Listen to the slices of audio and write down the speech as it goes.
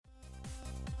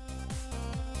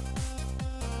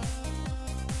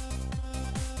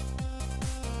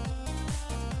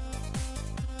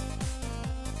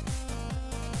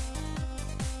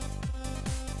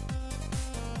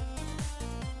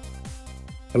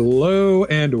Hello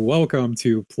and welcome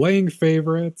to Playing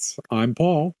Favorites. I'm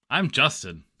Paul. I'm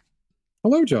Justin.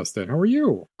 Hello, Justin. How are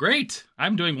you? Great.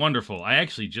 I'm doing wonderful. I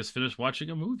actually just finished watching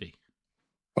a movie.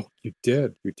 Oh, you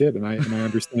did, and I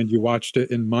understand you watched it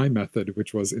in my method,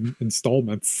 which was in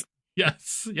installments.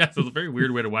 Yes, it's a very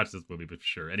weird way to watch this movie, but for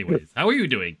sure. Anyways, how are you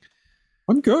doing?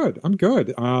 I'm good. I'm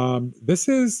good. This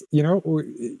is,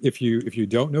 if you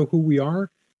don't know who we are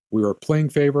Playing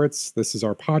Favorites. This is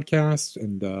our podcast,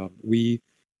 and we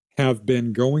have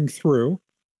been going through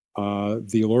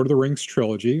the Lord of the Rings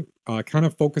trilogy, kind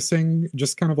of focusing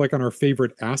just kind of like on our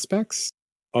favorite aspects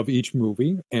of each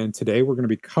movie. And today we're going to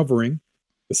be covering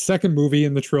the second movie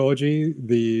in the trilogy,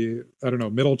 the, I don't know,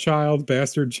 middle child,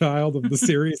 bastard child of the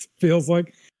series, feels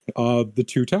like, The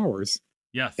Two Towers.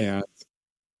 Yes. And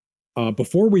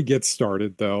before we get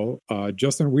started, though,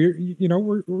 Justin, we're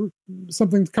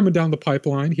something's coming down the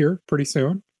pipeline here pretty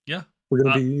soon. Yeah. We're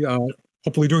going to be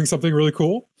hopefully doing something really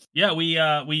cool. Yeah,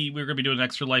 we're gonna be doing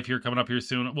Extra Life here coming up here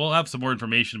soon. We'll have some more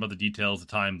information about the details, the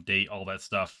time, date, all that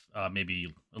stuff. Maybe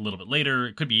a little bit later.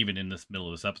 It could be even in this middle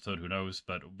of this episode. Who knows?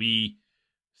 But we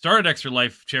started Extra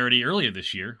Life charity earlier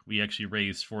this year. We actually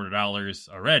raised $400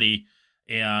 already,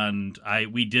 and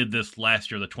we did this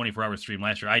last year, the 24-hour stream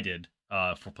last year. I did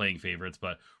for Playing Favorites,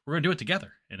 but we're gonna do it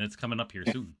together, and it's coming up here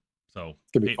soon. So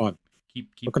It's gonna be fun.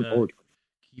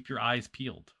 Keep your eyes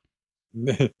peeled.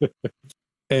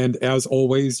 And as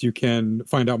always, you can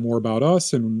find out more about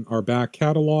us and our back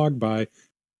catalog by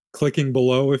clicking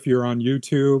below if you're on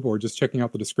YouTube, or just checking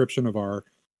out the description of our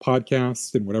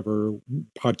podcast and whatever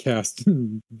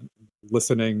podcast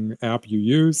listening app you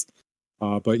use.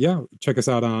 But yeah, check us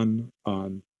out on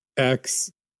X.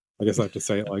 I guess I have to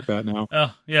say it like that now.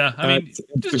 Oh yeah, I mean,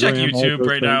 just check YouTube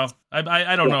right now.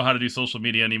 I don't know how to do social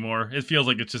media anymore. It feels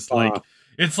like it's just like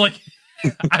it's like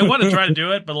I want to try to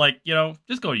do it, but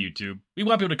just go to YouTube. We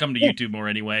want people to come to YouTube more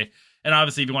anyway. And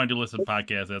obviously, if you want to do listen to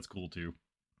podcasts, that's cool too.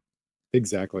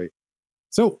 Exactly.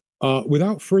 So,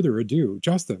 without further ado,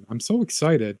 Justin, I'm so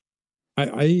excited.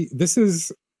 I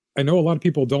know a lot of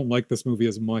people don't like this movie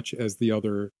as much as the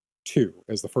other two,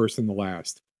 as the first and the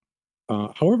last.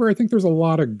 However, I think there's a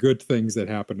lot of good things that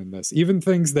happen in this, even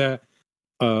things that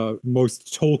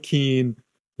most Tolkien,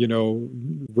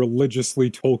 religiously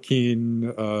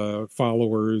Tolkien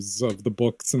followers of the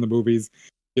books and the movies,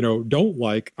 don't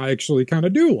like. I actually kind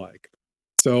of do like.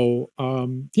 So,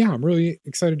 yeah, I'm really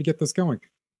excited to get this going.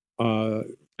 Go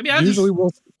ahead.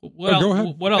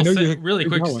 What I'll say really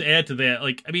quick, just to add to that,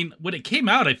 when it came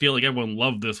out, I feel like everyone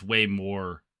loved this way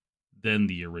more than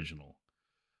the original.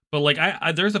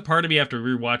 But there's a part of me after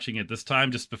rewatching it this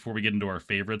time, just before we get into our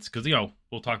favorites, because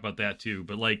we'll talk about that too.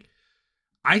 But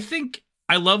I think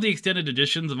I love the extended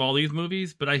editions of all these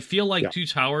movies, but I feel like Two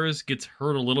Towers gets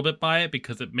hurt a little bit by it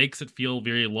because it makes it feel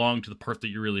very long to the part that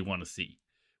you really want to see,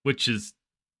 which is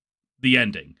the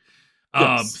ending.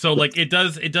 Yes. It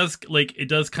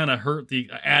does kind of hurt the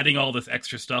adding all this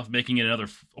extra stuff, making it another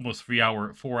almost 4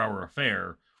 hour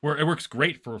affair where it works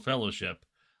great for a Fellowship.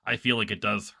 I feel like it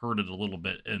does hurt it a little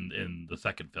bit in the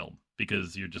second film,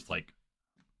 because you're just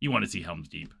you want to see Helm's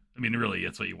Deep. I mean, really,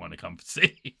 it's what you want to come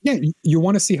see. Yeah, you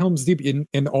want to see Helm's Deep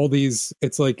in all these.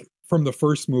 It's like from the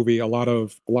first movie, a lot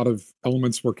of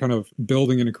elements were kind of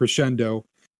building in a crescendo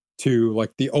to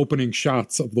like the opening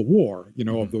shots of the war,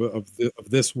 of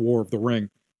this War of the Ring.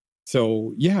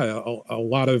 So yeah, a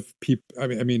lot of people. I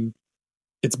mean,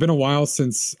 it's been a while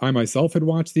since I myself had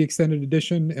watched the extended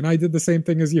edition, and I did the same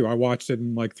thing as you. I watched it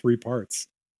in like 3 parts.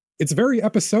 It's very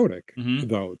episodic,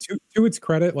 though. To its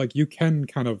credit, you can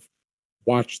kind of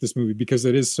watch this movie because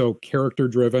it is so character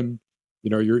driven.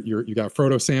 You got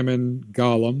Frodo, Sam, and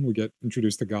Gollum. We get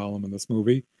introduced to Gollum in this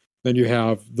movie. Then you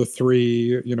have the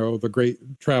 3, the great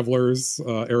travelers,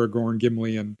 Aragorn,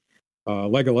 Gimli, and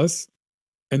Legolas,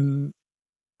 and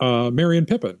Merry and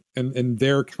Pippin, and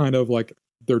they're kind of like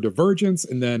their divergence,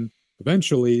 and then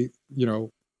eventually,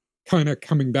 kind of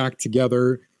coming back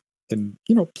together, and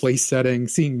place setting,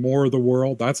 seeing more of the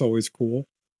world. That's always cool.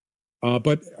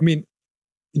 But I mean,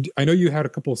 I know you had a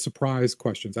couple of surprise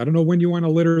questions. I don't know when you want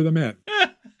to litter them in,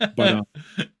 but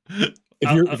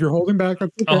if you're holding back,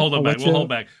 okay. I'll hold them back. We'll hold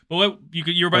back. But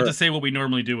you're about to say what we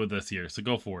normally do with this here, so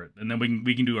go for it, and then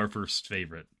we can do our first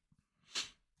favorite.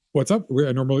 What's up?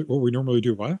 What we normally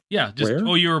do? What? Yeah, just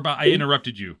I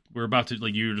interrupted you. We're about to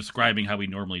you were describing how we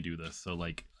normally do this. So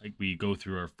we go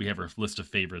through we have our list of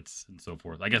favorites and so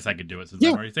forth. I guess I could do it since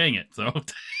I'm already saying it. So.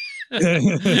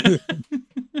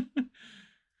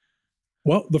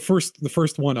 Well, the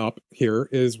first one up here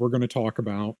is we're going to talk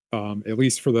about, at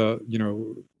least for the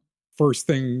first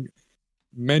thing,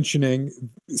 mentioning,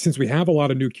 since we have a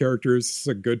lot of new characters, it's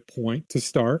a good point to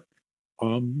start.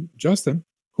 Justin,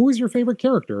 who is your favorite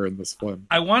character in this film?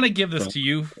 I want to give this to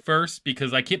you first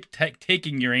because I keep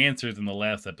taking your answers in the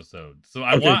last episode. So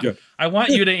I want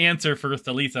you to answer first,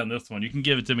 at least on this one. You can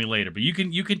give it to me later, but you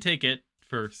can take it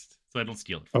first so I don't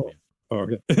steal it from you.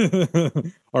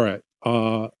 Okay. All right.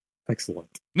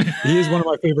 Excellent. He is one of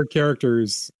my favorite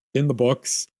characters in the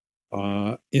books,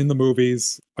 in the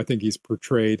movies. I think he's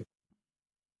portrayed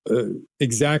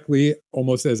exactly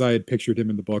almost as I had pictured him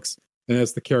in the books, and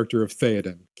that's the character of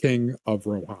Theoden, King of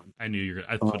Rohan. I knew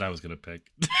that's what I was going to pick.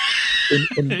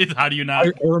 How do you not?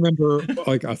 I remember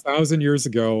like 1,000 years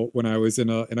ago when I was in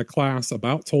a class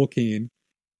about Tolkien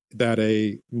that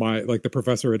the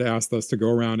professor had asked us to go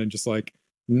around and just like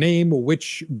name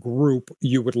which group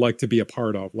you would like to be a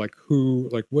part of, like who,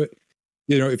 like what,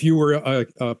 if you were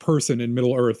a person in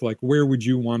Middle Earth, like where would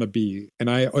you want to be? And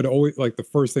I would always, like, the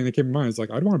first thing that came to mind is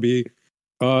like, I'd want to be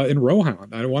in Rohan.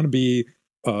 I want to be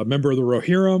a member of the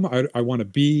Rohirrim. I want to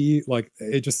be like,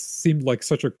 it just seemed like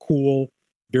such a cool,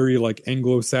 very like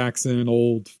Anglo-Saxon,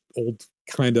 old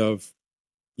kind of,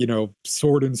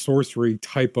 sword and sorcery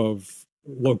type of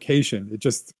location. It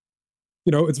just,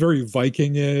 it's very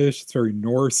Viking-ish. It's very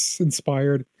Norse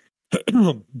inspired.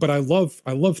 But I love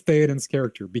Theoden's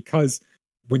character because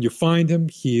when you find him,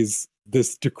 he's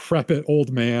this decrepit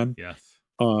old man. Yes.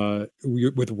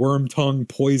 With worm tongue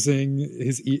poisoning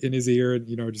in his ear,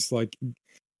 and just like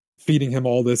feeding him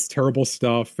all this terrible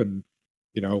stuff. And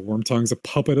worm tongue's a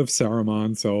puppet of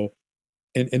Saruman. So,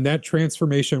 and that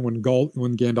transformation when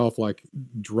Gandalf like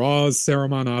draws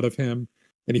Saruman out of him,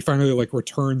 and he finally like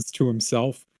returns to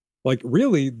himself. Like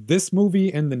really, this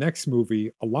movie and the next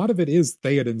movie, a lot of it is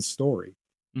Theoden's story.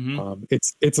 Mm-hmm.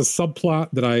 It's a subplot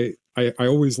that I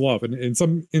always love, and in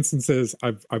some instances,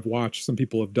 I've watched some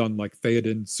people have done like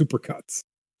Theoden supercuts,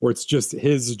 where it's just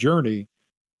his journey,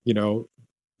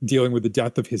 dealing with the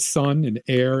death of his son and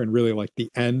heir, and really like the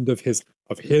end of his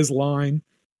line.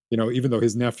 Even though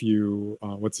his nephew,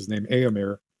 what's his name,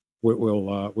 Éomer,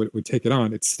 would take it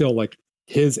on, it's still like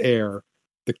his heir.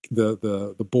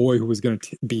 The boy who was going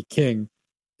to be king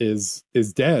is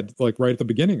dead, like right at the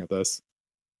beginning of this.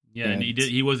 Yeah, and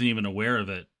he wasn't even aware of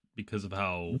it because of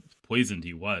how poisoned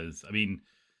he was. I mean,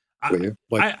 I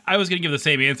was going to give the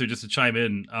same answer just to chime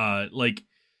in. Like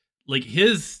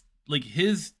his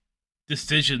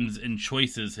decisions and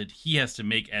choices that he has to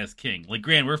make as king. Like,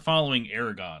 Grant, we're following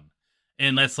Aragorn,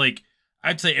 and that's like,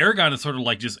 I'd say Aragorn is sort of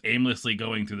like just aimlessly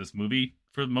going through this movie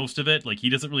for most of it. Like, he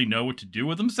doesn't really know what to do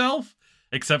with himself,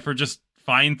 except for just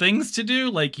find things to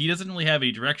do. Like, he doesn't really have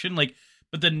any direction. Like,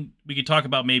 but then we could talk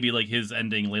about maybe like his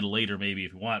ending a little later, maybe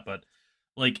if you want. But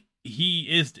like, he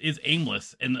is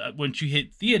aimless, and once you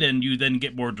hit Theoden, you then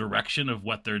get more direction of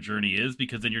what their journey is,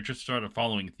 because then you're just sort of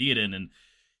following Theoden and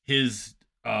his,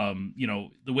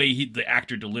 the way the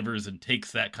actor delivers and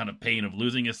takes that kind of pain of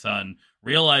losing his son,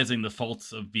 realizing the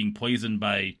faults of being poisoned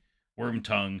by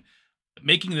Wormtongue,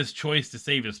 making this choice to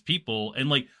save his people, and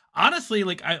like, honestly,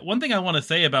 like, one thing I want to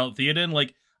say about Theoden,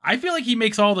 like, I feel like he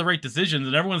makes all the right decisions,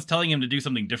 and everyone's telling him to do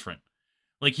something different.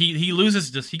 Like, he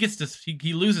loses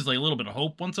like a little bit of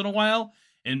hope once in a while,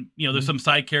 and there's some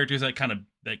side characters that kind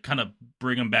of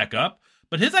bring him back up.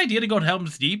 But his idea to go to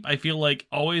Helm's Deep, I feel like,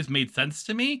 always made sense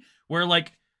to me. Where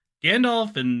like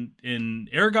Gandalf and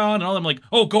Aragorn and all them, like,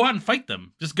 oh, go out and fight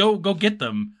them, just go get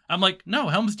them. I'm like, no,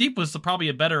 Helm's Deep was probably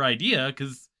a better idea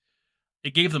because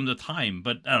it gave them the time.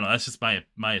 But I don't know. That's just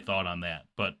my thought on that.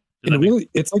 But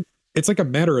it's like a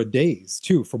matter of days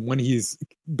too, from when he's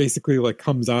basically like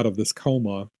comes out of this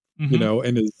coma, mm-hmm.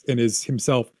 and is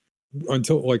himself,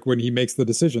 until like when he makes the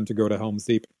decision to go to Helm's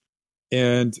Deep.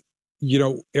 And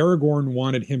Aragorn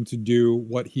wanted him to do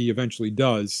what he eventually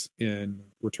does in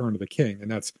Return of the King, and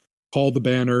that's call the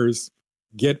banners,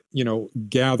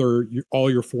 gather all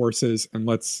your forces, and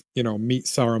let's meet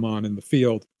Saruman in the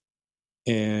field.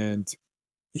 And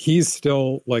he's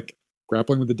still like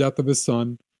grappling with the death of his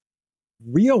son,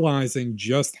 realizing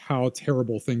just how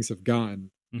terrible things have gone,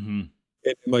 mm-hmm.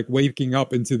 and like waking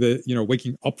up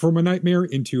from a nightmare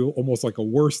into almost like a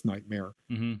worse nightmare,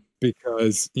 mm-hmm.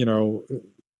 because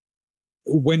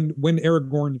when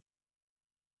Aragorn,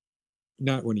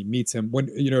 not when he meets him, when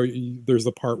there's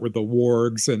the part where the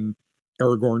wargs and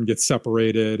Aragorn get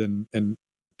separated, and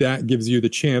that gives you the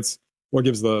chance, or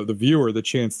gives the viewer the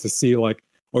chance to see, like,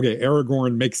 okay,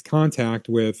 Aragorn makes contact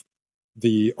with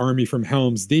the army from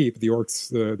Helm's Deep, the orcs,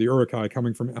 the Uruk-hai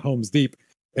coming from Helm's Deep,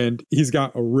 and he's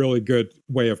got a really good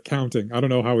way of counting. I don't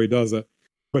know how he does it,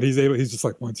 but he's just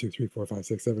like 1, 2, 3, 4, 5,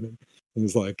 6, 7, 8. And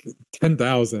he's like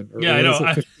 10,000. Yeah, I know.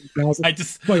 15,000. I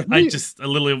just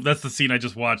literally, that's the scene I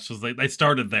just watched. Was like I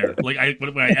started there. Like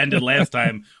when I ended last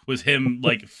time was him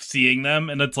like seeing them,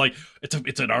 and it's like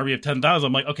it's an army of 10,000.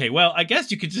 I'm like, okay, well, I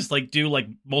guess you could just like do like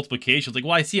multiplications. Like,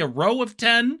 well, I see a row of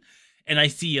 10, and I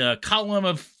see a column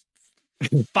of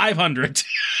 500.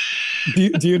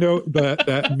 Do you know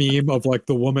that meme of like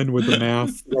the woman with the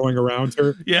math going around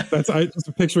her? Yeah, I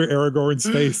just picture Aragorn's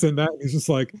face in that. He's just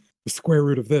like the square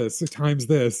root of this times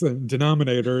this and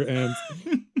denominator and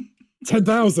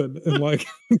 10,000 and like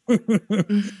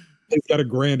he's got a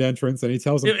grand entrance and he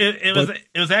tells him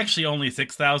it was actually only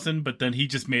 6,000, but then he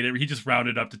just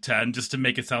rounded up to 10 just to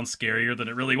make it sound scarier than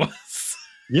it really was.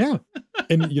 Yeah.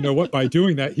 And you know what? By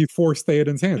doing that, he forced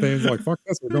Theoden's hand. Theoden's like, fuck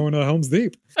this, we're going to Helm's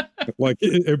Deep. Like,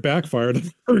 it backfired.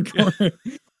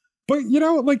 But, you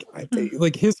know,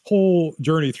 like his whole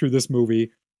journey through this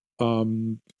movie,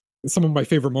 some of my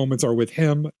favorite moments are with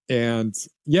him. And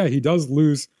yeah, he does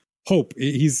lose hope.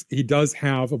 He does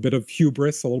have a bit of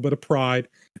hubris, a little bit of pride,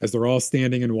 as they're all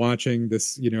standing and watching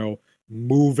this, you know,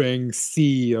 moving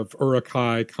sea of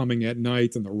Uruk-hai coming at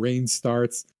night and the rain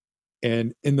starts.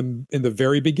 And in the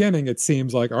very beginning, it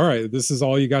seems like, all right, this is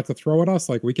all you got to throw at us.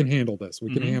 Like, we can handle this.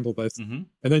 We can handle this. And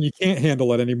then you can't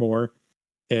handle it anymore.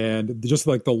 And just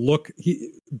like the look,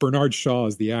 Bernard Shaw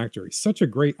is the actor. He's such a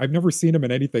great, I've never seen him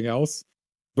in anything else,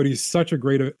 but he's such a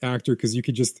great actor because you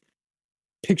could just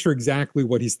picture exactly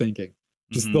what he's thinking.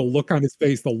 Just the look on his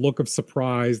face, the look of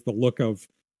surprise, the look of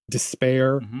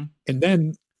despair. And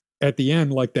then at the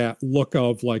end, like that look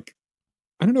of like,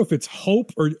 I don't know if it's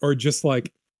hope or just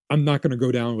like, I'm not going to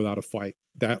go down without a fight.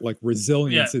 That like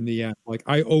resilience in the end. Like,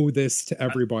 I owe this to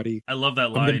everybody. I love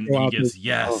that line. He gives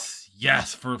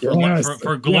yes for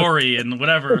glory and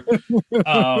whatever.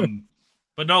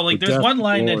 But no, like there's one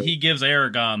line that he gives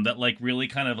Aragorn that like really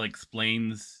kind of like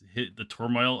explains the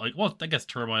turmoil. Like, well, I guess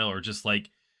turmoil or just like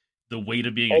the weight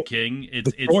of being a king.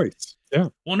 It's choice. Yeah.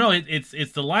 Well, no, it's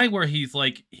the line where he's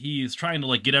trying to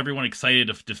like get everyone excited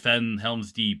to defend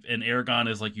Helm's Deep, and Aragorn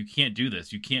is like, you can't do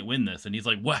this, you can't win this, and he's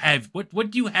like,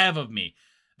 what do you have of me?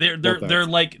 They're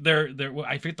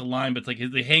I forget the line, but it's like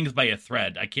it hangs by a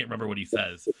thread. I can't remember what he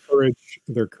says.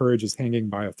 Their courage is hanging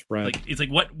by a thread. Like, it's like,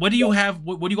 what do you have?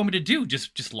 What do you want me to do?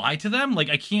 Just lie to them? Like,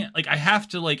 I can't. Like, I have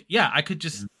to. Like, yeah, I could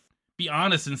just be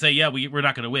honest and say, yeah, we're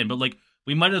not going to win, but like,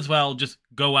 we might as well just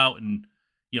go out and,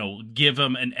 you know, give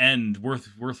them an end worth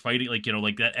fighting. Like, you know,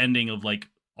 like that ending of like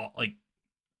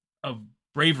of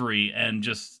bravery and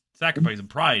just sacrifice and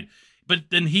pride. But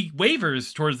then he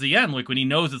wavers towards the end, like when he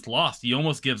knows it's lost, he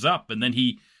almost gives up, and then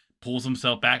he pulls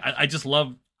himself back. I just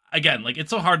love, again, like, it's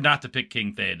so hard not to pick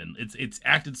King Theoden. It's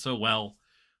acted so well.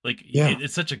 Like,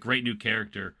 it's such a great new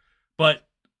character. But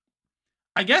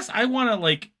I guess I want to,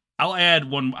 like, I'll add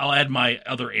my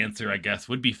other answer, I guess,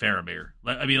 would be Faramir.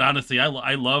 I mean, honestly,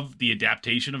 I love the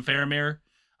adaptation of Faramir.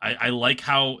 I like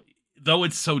how, though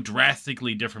it's so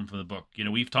drastically different from the book, you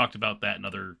know, we've talked about that in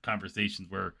other conversations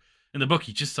where in the book,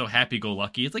 he's just so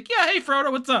happy-go-lucky. It's like, yeah, hey,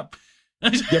 Frodo, what's up?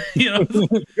 You know,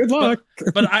 good luck.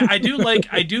 But I do like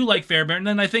Faramir, and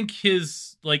then I think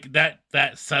his like that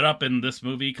setup in this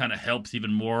movie kind of helps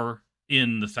even more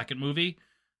in the second movie,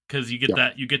 because you get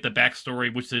the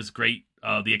backstory, which is great.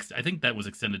 I think that was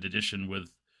extended edition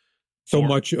with so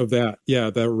much of that. Yeah,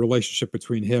 the relationship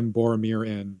between him, Boromir,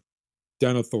 and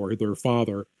Denethor, their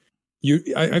father.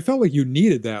 I felt like you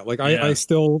needed that. Like, I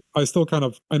still kind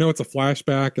of, I know it's a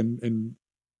flashback and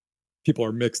people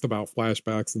are mixed about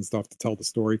flashbacks and stuff to tell the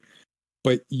story,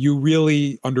 but you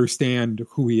really understand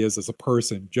who he is as a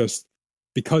person just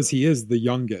because he is the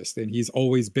youngest and he's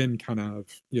always been kind of,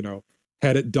 you know,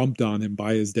 had it dumped on him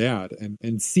by his dad,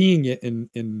 and seeing it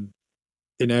in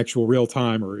actual real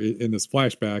time or in this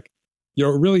flashback, you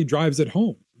know, it really drives it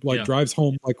home. Like, drives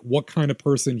home like what kind of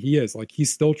person he is. Like, he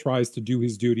still tries to do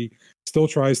his duty, still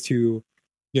tries to,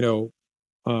 you know,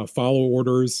 follow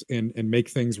orders and make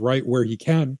things right where he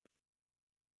can,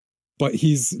 but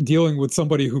he's dealing with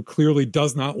somebody who clearly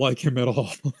does not like him at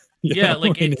all. Yeah, know?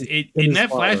 Like in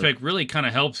that flashback really kind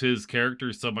of helps his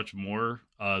character so much more.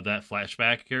 That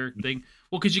flashback character thing.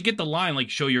 Well, because you get the line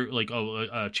like, show your like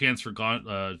a chance for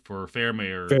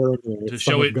Faramir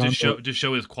to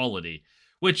show his quality.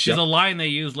 Which is a line they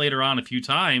use later on a few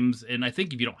times, and I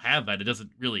think if you don't have that, it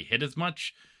doesn't really hit as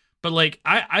much. But like,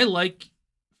 I like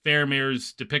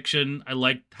Faramir's depiction. I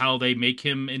like how they make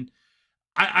him, and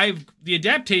I've the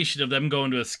adaptation of them going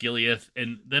to Osgiliath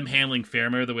and them handling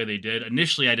Faramir the way they did.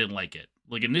 Initially, I didn't like it.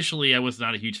 Like, initially, I was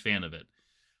not a huge fan of it.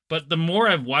 But the more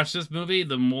I've watched this movie,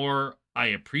 the more I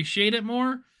appreciate it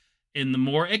more. And the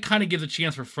more it kind of gives a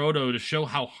chance for Frodo to show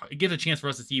it gives a chance for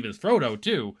us to see even as Frodo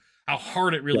too, how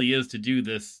hard it really is to do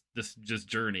this just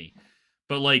journey.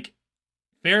 But like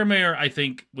Faramir, I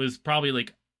think was probably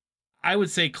like, I would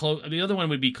say close. The other one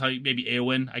would be maybe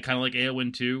Eowyn. I kind of like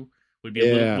Eowyn too. Would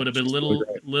have been a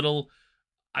little.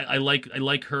 I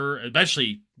like her,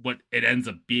 especially what it ends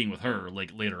up being with her.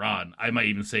 Like later on, I might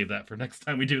even save that for next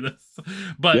time we do this.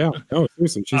 But yeah, no,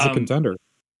 seriously, she's a contender.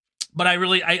 But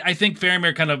I think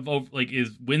Faramir kind of like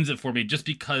wins it for me just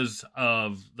because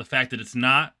of the fact that it's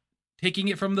not taking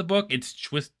it from the book. It's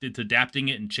adapting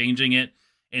it and changing it,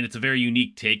 and it's a very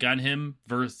unique take on him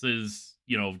versus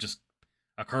just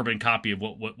a carbon copy of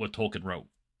what Tolkien wrote.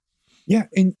 Yeah,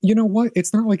 and you know what?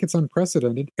 It's not like it's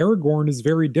unprecedented. Aragorn is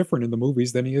very different in the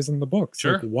movies than he is in the books.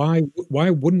 Sure. Like, why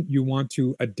wouldn't you want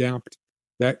to adapt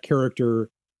that character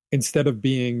instead of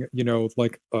being,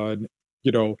 like the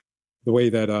way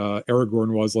that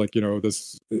Aragorn was, like,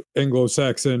 this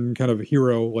Anglo-Saxon kind of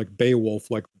hero, like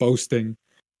Beowulf, like boasting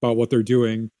about what they're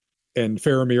doing, and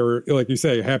Faramir, like you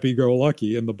say,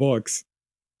 happy-go-lucky in the books.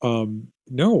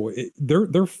 No,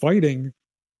 they're fighting.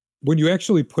 When you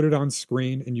actually put it on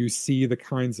screen and you see the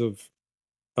kinds of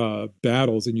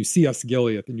battles, and you see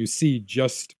Osgiliath, and you see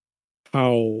just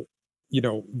how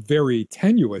very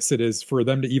tenuous it is for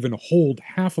them to even hold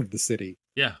half of the city.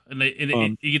 Yeah, and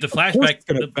you get the flashback.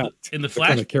 In the flash,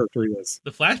 kind of character he is.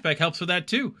 The flashback helps with that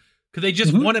too, because they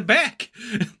just won it back.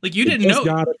 Like you didn't know,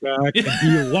 got it back, and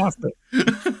he lost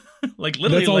it. Like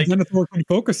literally, that's all Denethor can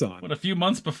focus on. What, a few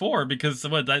months before, because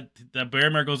that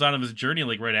Boromir goes out on his journey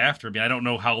like right after. I mean, I don't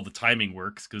know how the timing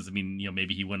works, because I mean,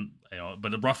 maybe he went,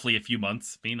 but roughly a few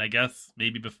months. I mean, I guess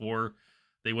maybe before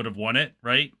they would have won it,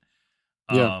 right?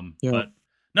 Yeah. But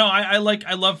no, I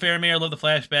love Faramir. I love the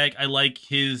flashback. I like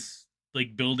his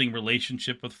like building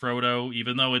relationship with Frodo,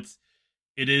 even though it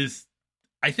is,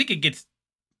 I think it gets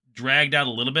dragged out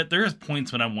a little bit. There's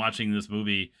points when I'm watching this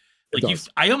movie, like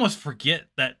I almost forget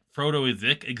that Frodo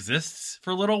exists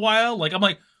for a little while. Like I'm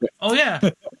like, oh yeah,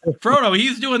 Frodo,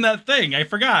 he's doing that thing. I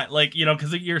forgot, like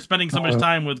because you're spending so much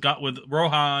time with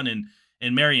Rohan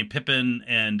and Merry and Pippin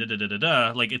and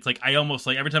da. Like it's like I almost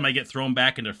like every time I get thrown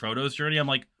back into Frodo's journey, I'm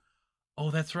like, oh,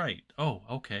 that's right. Oh,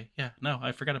 okay, yeah, no,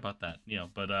 I forgot about that.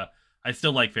 But I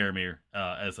still like Faramir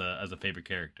as a favorite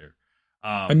character.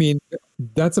 I mean,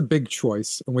 that's a big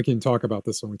choice, and we can talk about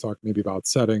this when we talk maybe about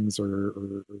settings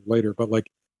or later. But like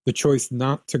the choice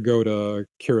not to go to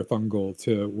Cirith Ungol,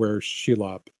 to where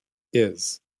Shelob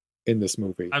is in this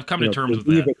movie. I've come to terms with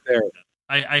that. It there.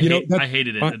 I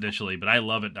hated it initially, but I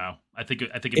love it now. I think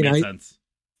it made sense.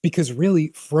 Because really,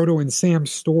 Frodo and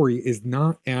Sam's story is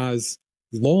not as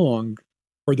long,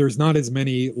 or there's not as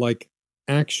many like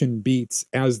action beats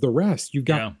as the rest. You've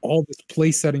got all this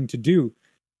place setting to do.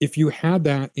 If you had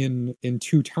that in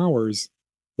Two Towers,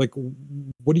 like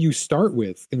what do you start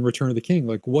with in Return of the King?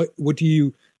 Like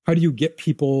how do you get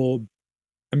people?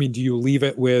 I mean, do you leave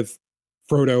it with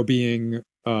Frodo being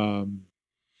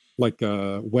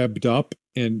webbed up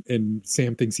and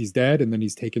Sam thinks he's dead and then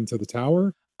he's taken to the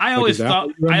tower? I always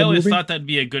thought that'd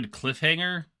be a good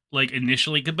cliffhanger, like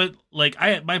initially, but like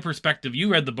my perspective,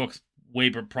 you read the books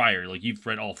way prior, like you've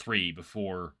read all three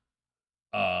before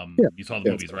you saw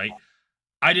the movies, right?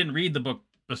 I didn't read the book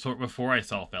before I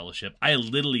saw Fellowship. I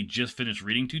literally just finished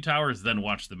reading Two Towers, then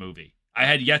watched the movie. I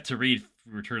had yet to read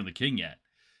Return of the King yet.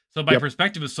 So my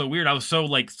perspective is so weird. I was so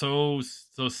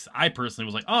I personally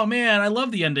was like, oh man, I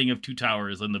love the ending of Two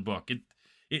Towers in the book.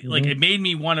 It like it made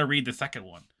me want to read the second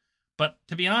one. But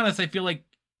to be honest, I feel like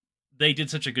they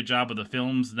did such a good job with the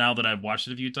films. Now that I've watched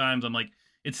it a few times, I'm like,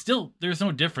 there's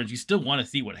no difference. You still want to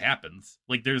see what happens.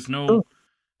 Like there's no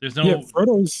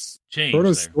Frodo's change.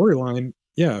 Frodo's storyline.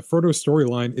 Yeah, Frodo's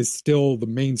storyline is still the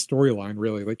main storyline,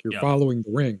 really. Like you're following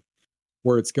the ring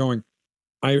where it's going.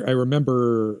 I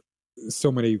remember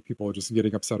so many people just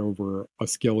getting upset over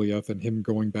Osgiliath and him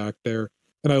going back there.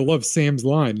 And I love Sam's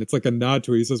line. It's like a nod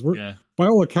to it. He says, by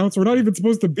all accounts, we're not even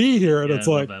supposed to be here. And it's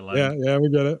like, yeah, we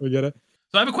get it.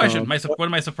 So I have a question. One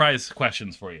of my surprise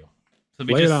questions for you. So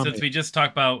we just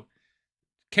talked about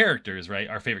characters, right?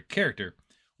 Our favorite character.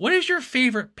 What is your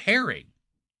favorite pairing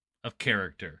of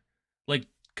character? Like,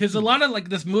 because a lot of like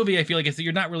this movie, I feel like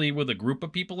you're not really with a group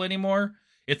of people anymore.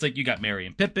 It's like you got Merry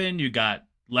and Pippin, you got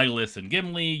Legolas and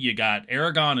Gimli, you got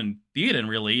Aragorn and Theoden,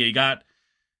 really. You got,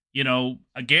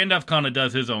 Gandalf kind of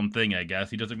does his own thing, I guess.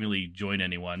 He doesn't really join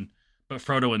anyone. But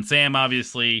Frodo and Sam,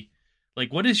 obviously.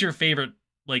 Like, what is your favorite,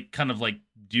 like, kind of like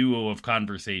duo of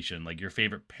conversation? Like, your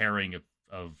favorite pairing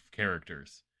of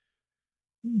characters?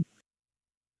 Kind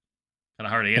of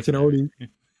hard to answer.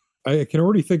 I can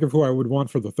already think of who I would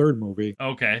want for the third movie.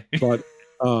 Okay. But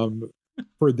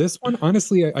For this one,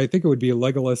 honestly, I think it would be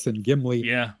Legolas and Gimli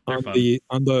Yeah, on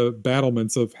the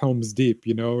battlements of Helm's Deep.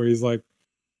 You know, where he's like,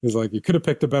 you could have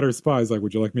picked a better spot. He's like,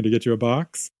 would you like me to get you a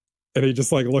box? And he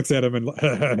just like looks at him and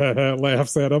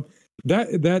laughs at him.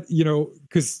 That you know,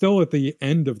 because still at the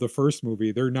end of the first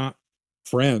movie, they're not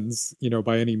friends, you know,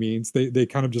 by any means. They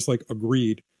kind of just like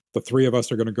agreed. The three of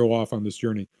us are going to go off on this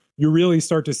journey. You really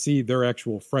start to see their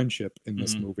actual friendship in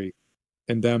this movie,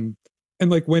 and them. And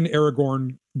like when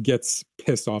Aragorn gets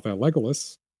pissed off at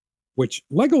Legolas, which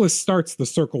Legolas starts the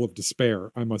circle of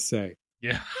despair, I must say.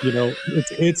 Yeah. You know,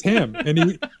 it's him. And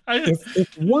he,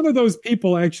 if one of those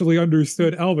people actually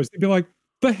understood Elvish, they'd be like,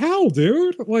 the hell,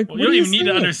 dude? Like, well, you don't even need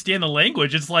to understand the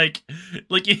language. It's like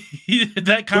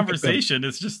that conversation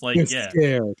is just like,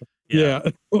 scared. Yeah.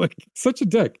 Like such a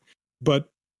dick. But,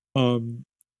 and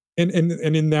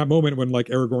in that moment when like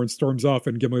Aragorn storms off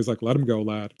and Gimli's like, let him go,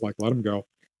 lad. Like, let him go.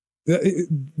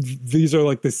 These are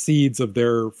like the seeds of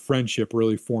their friendship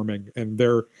really forming, and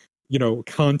their, you know,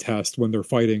 contest when they're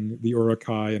fighting the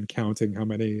Uruk-hai and counting how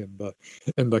many,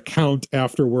 and the count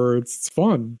afterwards. It's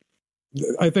fun.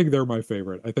 I think they're my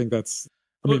favorite. I think that's.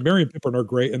 I mean, Merry and Pippin are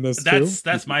great in this too.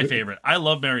 That's my favorite. I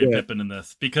love Merry and Pippin in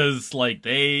this because like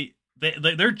they're.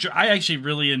 I actually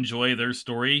really enjoy their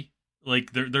story,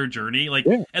 like their journey, like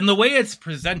and the way it's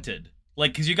presented,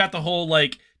 like because you got the whole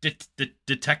like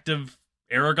detective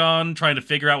Aragorn trying to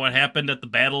figure out what happened at the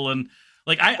battle, and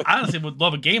like I honestly would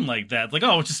love a game like that. Like,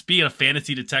 oh, just being a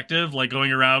fantasy detective, like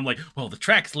going around like, well, the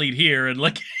tracks lead here, and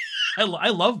like I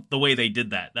love the way they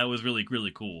did that. That was really,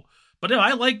 really cool. But no,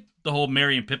 I like the whole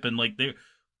Merry and Pippin, like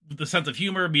the sense of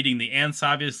humor, meeting the ants,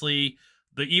 obviously,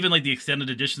 even like the extended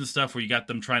edition stuff where you got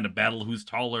them trying to battle who's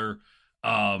taller,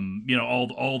 you know,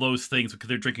 all those things because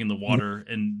they're drinking the water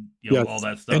and you know all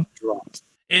that stuff.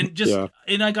 And just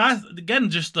and I got again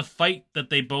just the fight that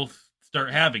they both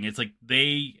start having. It's like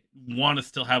they want to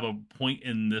still have a point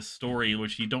in this story,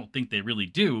 which you don't think they really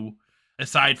do,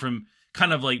 aside from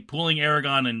kind of like pulling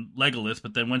Aragorn and Legolas.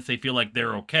 But then once they feel like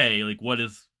they're okay, like what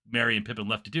is Merry and Pippin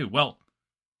left to do? Well,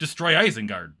 destroy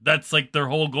Isengard. That's like their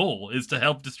whole goal is to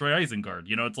help destroy Isengard.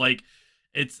 You know, it's like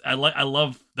I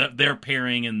love that their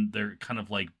pairing and their kind of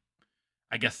like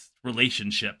I guess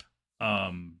relationship.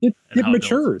 It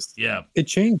matures. Yeah. It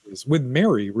changes with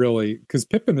Merry, really, because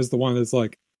Pippin is the one that's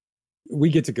like,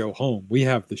 we get to go home. We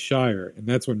have the Shire. And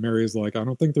that's when Merry is like, I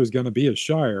don't think there's going to be a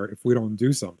Shire if we don't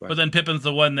do something. But then Pippin's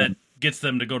the one that gets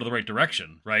them to go to the right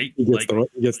direction, right? He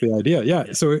gets the idea.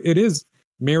 Yeah. So it is,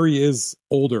 Merry is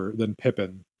older than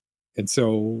Pippin. And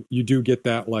so you do get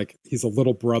that, like, he's a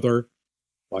little brother.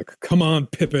 Like, come on,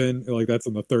 Pippin. Like, that's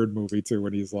in the third movie, too,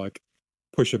 when he's, like,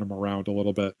 pushing him around a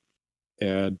little bit.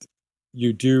 And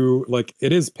you do like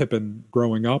it is Pippin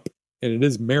growing up, and it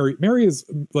is Merry. Merry is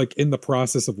like in the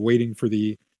process of waiting for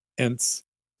the Ents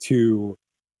to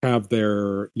have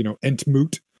their, you know,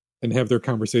 Entmoot and have their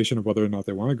conversation of whether or not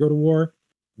they want to go to war.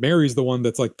 Merry's the one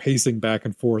that's like pacing back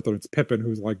and forth, and it's Pippin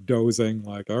who's like dozing,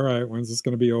 like, all right, when's this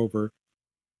going to be over?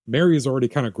 Merry is already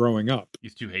kind of growing up.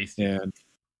 He's too hasty, and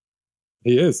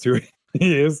he is too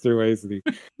hasty.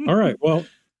 All right, well,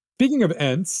 speaking of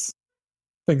Ents.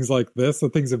 Things like this, the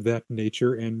things of that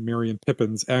nature, and Merry and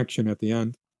Pippin's action at the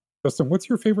end. Justin, what's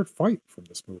your favorite fight from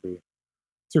this movie?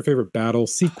 What's your favorite battle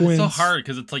sequence? It's so hard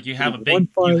because it's like you have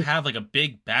like a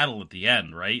big battle at the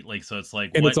end, right? Like so, it's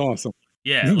like and it's awesome.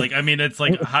 Yeah, like I mean, it's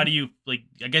like how do you like?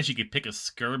 I guess you could pick a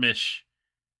skirmish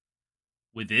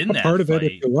within that part of fight.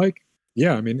 it, if you like.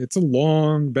 Yeah, I mean, it's a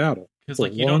long battle. It's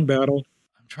like a long battle.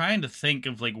 I'm trying to think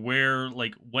of like where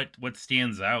like what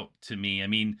stands out to me. I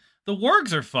mean. The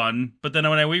wargs are fun, but then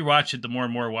when I rewatch it, the more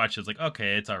and more I watch it, it's like,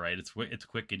 okay, it's all right. It's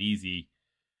quick and easy.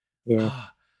 Yeah.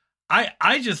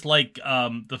 I just like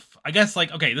I guess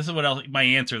like okay, this is what else my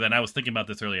answer. Then I was thinking about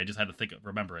this earlier. I just had to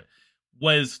remember it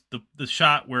was the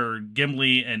shot where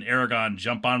Gimli and Aragorn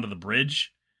jump onto the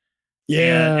bridge.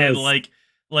 Yeah, and like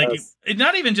it's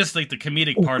not even just like the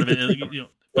comedic part of it, you know,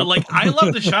 but like I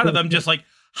love the shot of them just like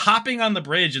hopping on the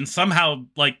bridge and somehow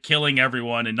like killing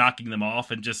everyone and knocking them off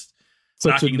and just.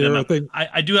 Knocking them up.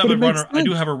 I do have a runner. I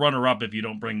do have a runner-up if you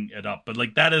don't bring it up, but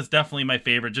like that is definitely my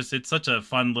favorite. Just it's such a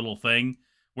fun little thing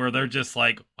where they're just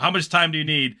like, "How much time do you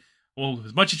need?" Well,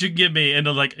 as much as you can give me, and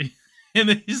they're like, and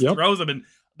then he just throws them, and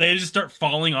they just start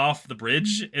falling off the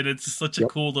bridge, and it's just such a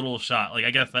cool little shot. Like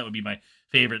I guess that would be my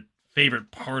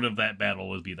favorite part of that battle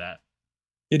would be that.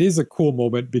 It is a cool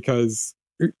moment because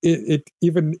it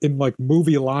even in like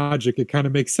movie logic, it kind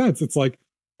of makes sense. It's like,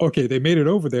 okay, they made it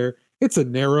over there. It's a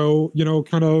narrow, you know,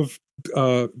 kind of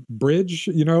bridge,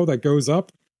 you know, that goes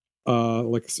up,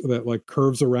 like that, like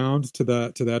curves around to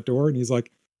that door. And he's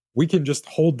like, we can just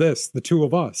hold this, the two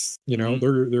of us, you know.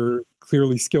 They're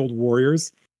clearly skilled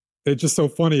warriors. It's just so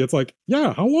funny. It's like,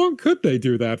 yeah, how long could they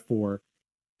do that for?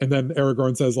 And then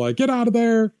Aragorn says, like, get out of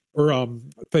there. Or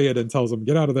Theoden tells him,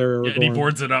 get out of there, Aragorn. Yeah, and he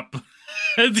boards it up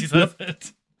as he says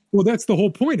it. Well, that's the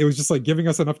whole point. It was just like giving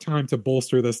us enough time to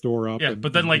bolster this door up. Yeah,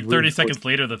 but then like 30 seconds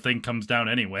later, the thing comes down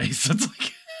anyway. So it's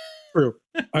like... True.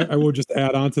 I will just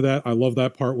add on to that. I love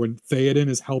that part when Theoden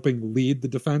is helping lead the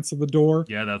defense of the door.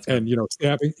 Yeah, that's good. And, you know,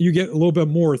 stabbing. You get a little bit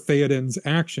more Theoden's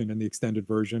action in the extended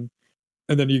version.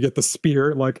 And then you get the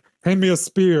spear, like, hand me a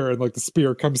spear. And, like, the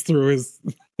spear comes through his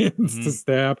hands to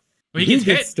stab. Well, he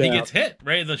gets hit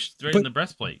right in the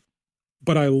breastplate.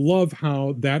 But I love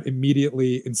how that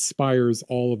immediately inspires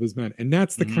all of his men. And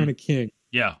that's the kind of king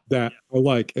that I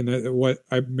like. And what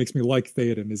makes me like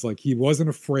Theoden is, like, he wasn't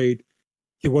afraid.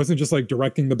 He wasn't just like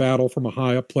directing the battle from a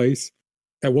high up place.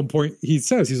 At one point, he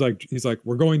says, he's like,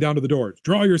 we're going down to the door.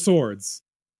 Draw your swords,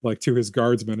 like to his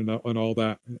guardsmen and all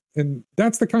that. And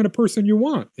that's the kind of person you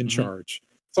want in charge.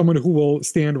 Someone who will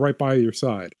stand right by your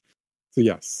side. So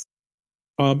yes,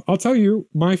 I'll tell you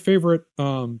my favorite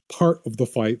part of the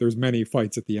fight. There's many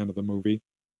fights at the end of the movie,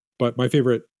 but my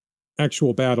favorite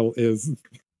actual battle is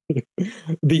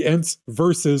the Ents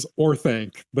versus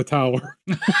Orthanc, the tower.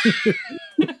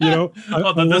 You know,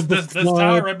 this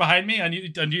tower right behind me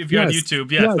if you're on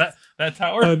YouTube. Yes. That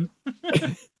tower.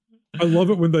 I love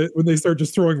it when they start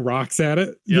just throwing rocks at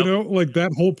it. You know, like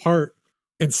that whole part,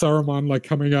 and Saruman like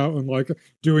coming out and like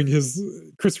doing his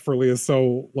Christopher Lee is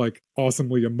so like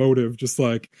awesomely emotive, just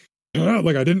like I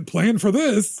didn't plan for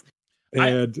this,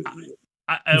 and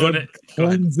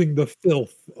cleansing the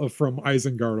filth from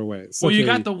Isengard away. Well, you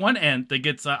got the one Ent that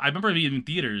gets. I remember being in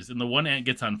theaters, and the one Ent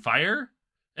gets on fire.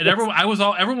 And everyone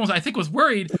was, I think, was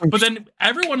worried, but then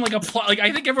everyone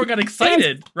I think everyone got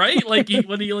excited, right? Like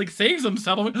when he like saves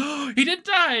himself, I'm like, oh, he didn't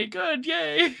die, good,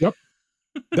 yay! Yep,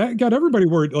 that got everybody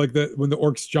worried. Like that when the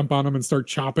orcs jump on him and start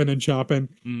chopping,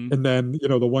 and then you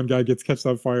know the one guy gets catched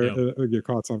on fire, gets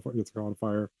caught on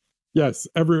fire. Yes,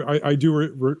 I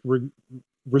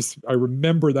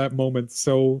remember that moment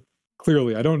so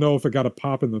clearly. I don't know if it got a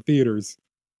pop in the theaters,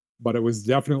 but it was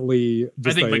definitely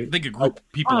just I think a group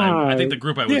of people. I think the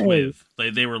group I was with,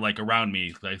 they were like around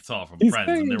me. I saw from friends,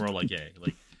 and they were all like, "Yay!"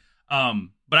 Like,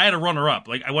 but I had a runner up.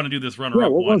 Like, I want to do this runner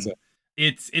up. What was it?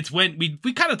 It's when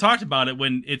we kind of talked about it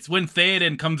when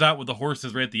Theoden comes out with the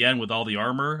horses right at the end with all the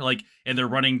armor, like, and they're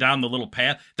running down the little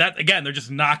path. That again, they're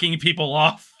just knocking people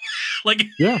off. Like,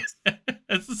 yeah.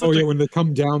 When they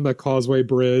come down the causeway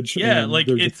bridge. Yeah, like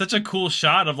it's such a cool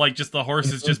shot of like just the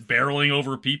horses just barreling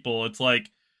over people. It's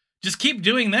like, just keep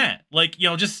doing that. Like, you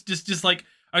know, just like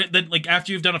then like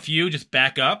after you've done a few, just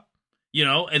back up, you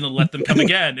know, and then let them come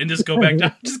again and just go back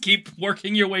down. Just keep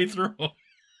working your way through.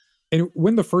 And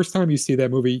when the first time you see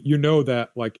that movie, you know that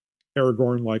like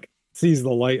Aragorn like sees the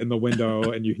light in the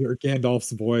window and you hear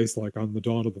Gandalf's voice like on the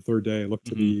dawn of the third day, look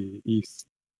to the east.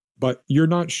 But you're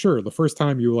not sure. The first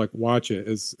time you like watch it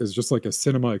is just like a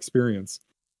cinema experience.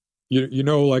 You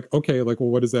know, like, okay, like, well,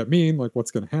 what does that mean? Like,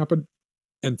 what's going to happen?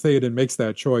 And Theoden makes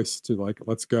that choice to like,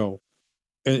 let's go.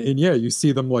 And yeah, you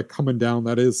see them like coming down.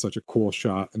 That is such a cool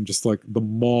shot. And just like the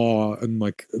maw and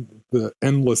like the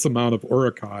endless amount of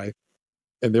Uruk-hai.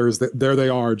 And there they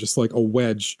are, just like a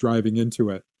wedge driving into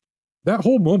it. That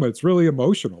whole moment's really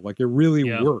emotional. Like it really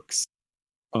works.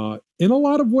 In a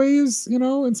lot of ways, you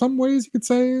know, in some ways you could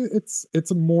say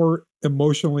it's more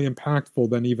emotionally impactful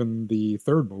than even the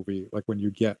third movie. Like when you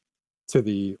get to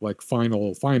the like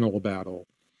final battle.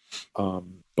 Well,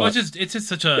 it's just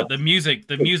such a the music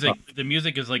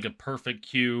is like a perfect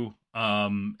cue.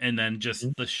 And then just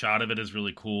the shot of it is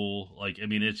really cool. Like, I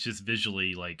mean, it's just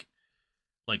visually like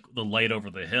the light over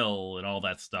the hill and all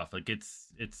that stuff. Like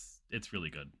it's really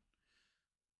good.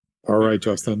 All right,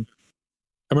 Justin.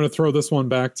 I'm going to throw this one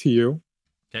back to you.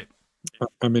 Okay.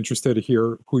 I'm interested to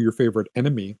hear who your favorite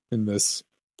enemy in this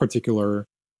particular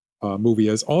movie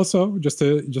is. Also, just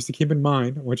to keep in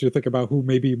mind, I want you to think about who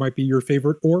maybe might be your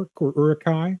favorite orc or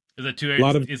Uruk-hai. Is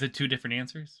it two different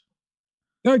answers?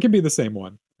 No, it can be the same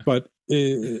one, but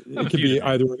it can be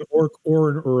either an orc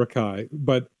or an Uruk-hai.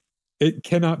 But it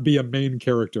cannot be a main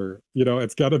character. You know,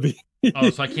 it's got to be. Oh,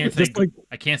 so I can't say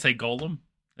I can't say Golem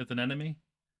as an enemy.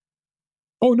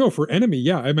 Oh no, for enemy,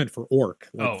 yeah, I meant for orc,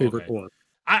 like favorite orc.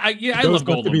 I love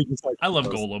Golem. I love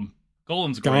Golem.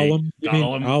 Golem's great.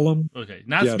 Gollum. Okay,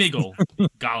 not Smeagol.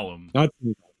 Gollum. Not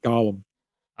Smeagol. Gollum.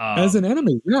 As an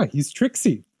enemy, yeah, he's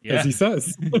tricksy, as he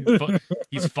says.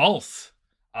 He's false.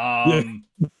 No,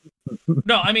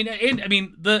 I mean,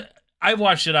 I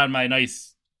watched it on my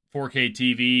nice 4K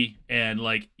TV, and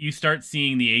like you start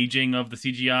seeing the aging of the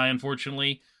CGI,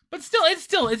 unfortunately, but still,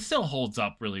 it still holds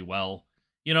up really well.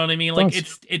 You know what I mean? Like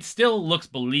it still looks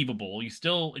believable.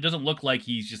 It doesn't look like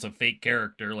he's just a fake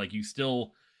character. Like you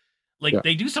still like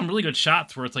they do some really good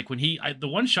shots where it's like when the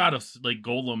one shot of like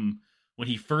Golem when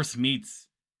he first meets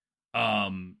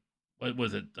what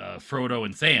was it Frodo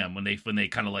and Sam when they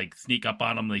kind of like sneak up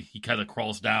on him, like he kind of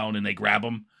crawls down and they grab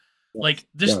him. Yes. Like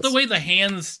just the way the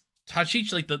hands touch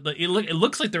each, like it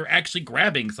looks like they're actually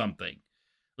grabbing something.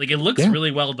 Like it looks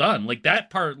really well done. Like that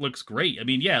part looks great. I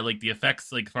mean, yeah, like the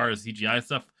effects, like as far as CGI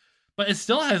stuff, but it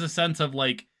still has a sense of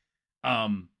like,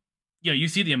 you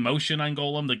see the emotion on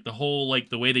Golem, like the whole, like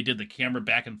the way they did the camera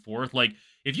back and forth. Like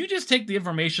if you just take the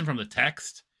information from the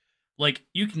text, like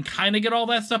you can kind of get all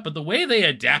that stuff, but the way they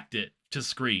adapt it to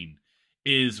screen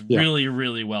is really,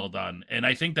 really well done. And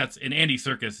I think and Andy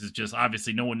Serkis is just,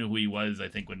 obviously no one knew who he was, I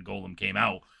think, when Golem came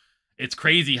out. It's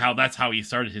crazy how that's how he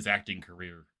started his acting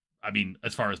career. I mean,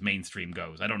 as far as mainstream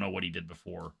goes, I don't know what he did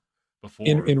before.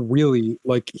 And really,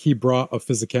 like, he brought a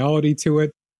physicality to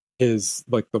it, his,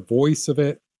 like, the voice of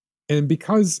it. And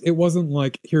because it wasn't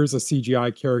like, here's a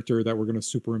CGI character that we're going to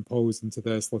superimpose into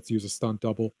this, let's use a stunt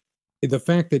double. The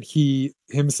fact that he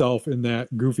himself in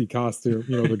that goofy costume,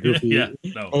 the goofy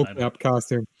open-up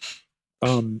costume,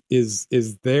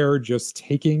 is there just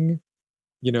taking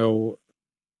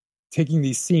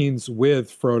these scenes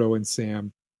with Frodo and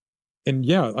Sam. And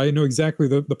yeah, I know exactly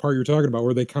the part you're talking about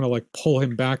where they kind of like pull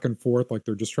him back and forth, like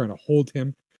they're just trying to hold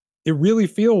him. It really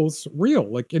feels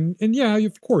real. Like, and yeah,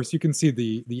 of course you can see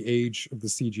the age of the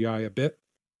CGI a bit,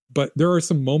 but there are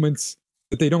some moments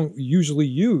that they don't usually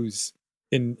use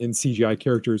in CGI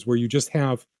characters where you just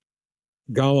have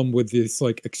Gollum with this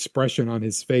like expression on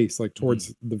his face, like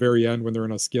towards the very end when they're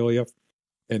in Osgiliath,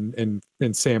 and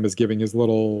Sam is giving his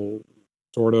little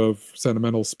sort of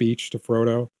sentimental speech to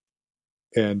Frodo.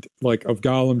 And like of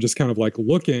Gollum just kind of like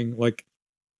looking like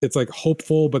it's like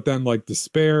hopeful, but then like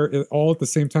despair all at the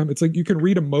same time. It's like you can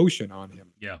read emotion on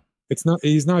him. Yeah.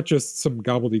 He's not just some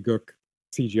gobbledygook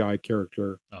CGI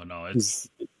character. Oh no, he's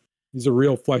a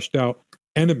real fleshed out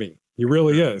enemy. He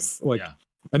really is like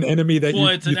an enemy that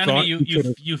it's an enemy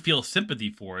you feel sympathy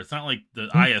for. It's not like the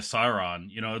Eye of Sauron,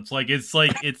 it's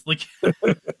like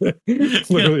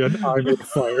literally an eye made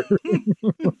fire.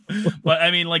 But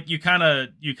I mean, like you kind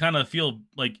of feel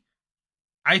like,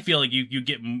 I feel like you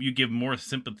give more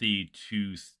sympathy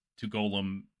to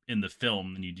Golem in the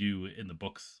film than you do in the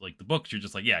books. Like the books, you're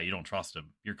just like, you don't trust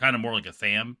him. You're kind of more like a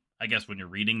Sam, I guess, when you're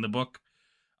reading the book.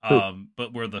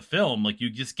 But where the film, like you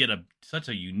just get such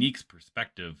a unique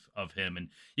perspective of him, and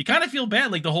you kind of feel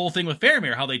bad, like the whole thing with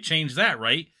Faramir, how they changed that,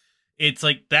 right? It's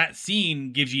like that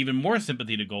scene gives you even more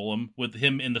sympathy to Golem with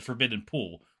him in the Forbidden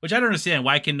Pool, which I don't understand.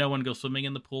 Why can no one go swimming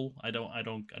in the pool? I don't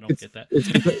get that.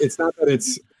 It's not that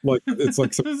it's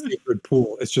like some secret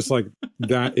pool. It's just like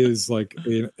that is like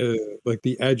like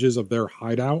the edges of their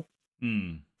hideout.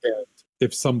 And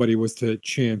if somebody was to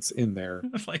chance in there,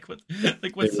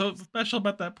 what's so special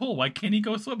about that pool? Why can't he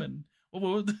go swimming?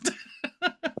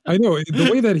 I know the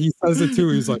way that he says it too.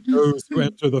 He's like, "Those who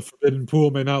enter the forbidden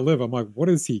pool may not live." I'm like, "What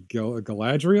is he,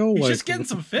 Galadriel?" He's like, just getting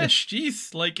some fish.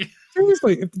 Jeez, like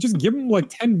seriously, just give him like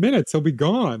 10 minutes, he'll be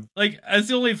gone. Like that's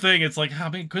the only thing. It's like, I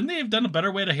mean, couldn't they have done a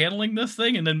better way to handling this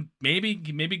thing? And then maybe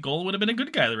Golem would have been a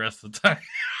good guy the rest of the time.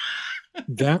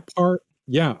 That part,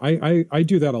 yeah, I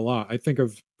do that a lot. I think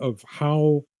of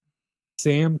how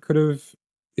Sam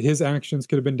his actions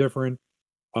could have been different.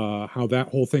 How that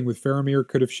whole thing with Faramir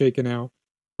could have shaken out.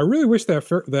 I really wish that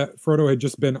Frodo had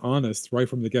just been honest right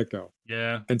from the get-go.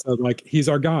 Yeah. And said, like, he's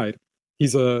our guide.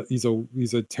 He's a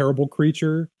terrible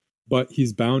creature, but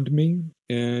he's bound me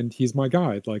and he's my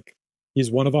guide. Like, he's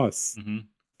one of us.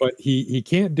 But he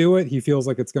can't do it. He feels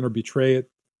like it's going to betray it.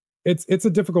 It's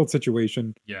a difficult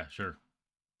situation. Yeah, sure.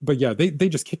 But yeah, they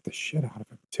just kicked the shit out of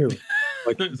him too.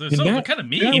 Like, so kind of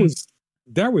mean.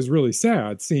 That was really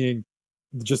sad seeing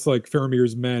just like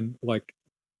Faramir's men like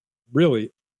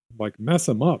really like mess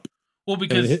him up. Well,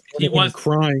 because he was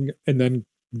crying, and then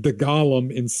the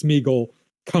Gollum in Smeagol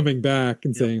coming back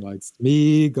and saying like,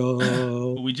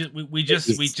 Smeagol. we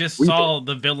just saw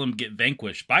the villain get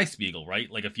vanquished by Smeagol, right?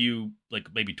 Like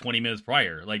maybe 20 minutes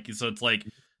prior. Like, so it's like,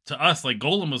 to us, like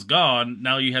Golem was gone.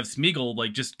 Now you have Smeagol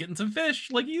like just getting some fish.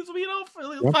 Like he's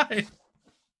fine.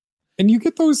 And you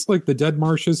get those like the Dead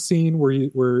Marshes scene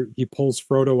where he pulls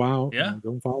Frodo out. Yeah.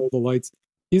 Don't follow the lights.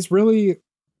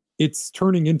 It's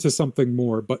turning into something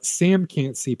more, but Sam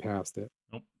can't see past it.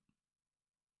 Nope.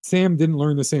 Sam didn't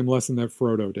learn the same lesson that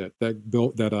Frodo did,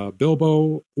 that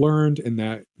Bilbo learned, and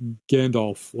that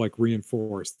Gandalf like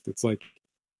reinforced. It's like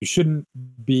you shouldn't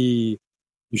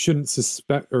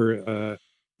suspect, or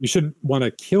you shouldn't want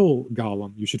to kill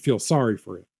Gollum. You should feel sorry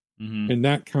for it. Mm-hmm. And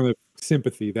that kind of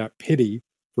sympathy, that pity,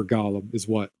 for Gollum is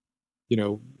what,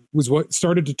 was what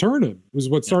started to turn him, was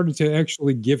what started to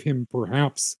actually give him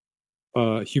perhaps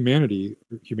humanity,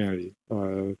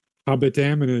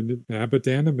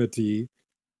 habitanimity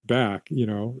back,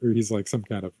 or he's like some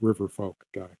kind of river folk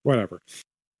guy, whatever.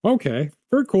 Okay,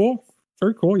 very cool.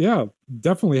 Very cool. Yeah,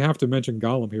 definitely have to mention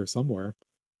Gollum here somewhere.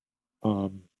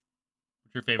 What's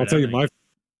your favorite I'll tell enemy? you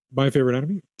my favorite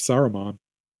enemy, Saruman.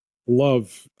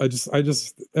 Love. I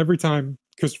just every time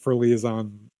Christopher Lee is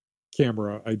on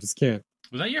camera, I just can't.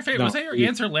 Was that your favorite? Was that your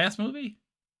answer last movie?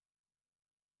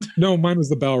 No, mine was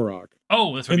the Balrog.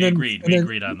 Oh, that's right. We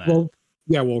agreed on that. Well,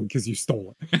 yeah, because you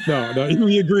stole it. No,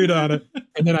 we agreed on it,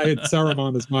 and then I had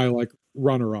Saruman as my like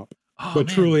runner up. Oh, but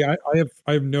man. Truly, I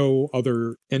have no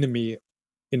other enemy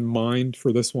in mind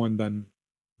for this one than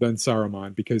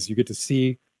Saruman, because you get to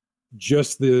see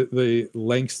just the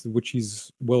lengths which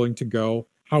he's willing to go,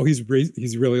 how he's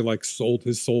really like sold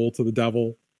his soul to the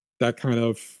devil, that kind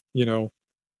of, you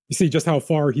see just how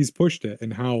far he's pushed it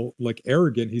and how like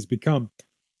arrogant he's become.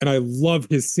 And I love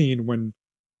his scene when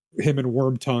him and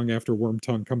Wormtongue, after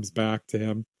Wormtongue comes back to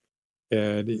him,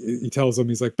 and he tells him,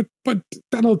 he's like, but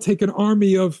that'll take an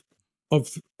army of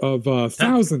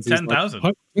thousands, 10,000,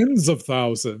 like, tens of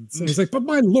thousands. And he's like, but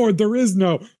my lord, there is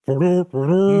no.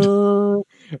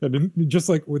 And just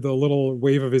like with a little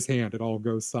wave of his hand, it all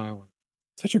goes silent.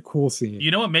 Such a cool scene. You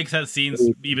know what makes that scene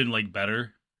even like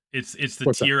better? It's the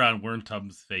What's tear on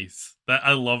Wormtongue's face. That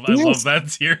I love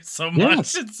that tear so much.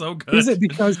 Yes. It's so good. Is it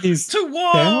because he's to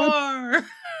war? Sad?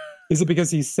 Is it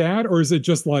because he's sad, or is it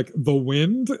just like the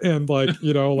wind and like,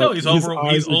 like no,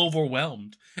 he's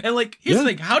overwhelmed. And like here's the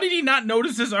thing, how did he not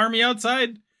notice his army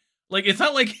outside? Like it's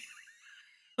not like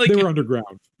they were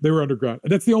underground.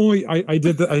 And that's the only I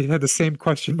had the same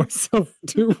question myself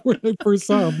too when I first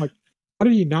saw him. Like, how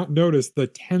did he not notice the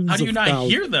tens of thousands? How do you not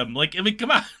hear them? Like, I mean,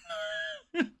 come on.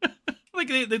 like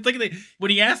they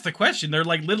when he asked the question, they're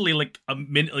like literally like a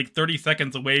minute, like 30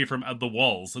 seconds away from the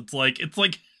walls. It's like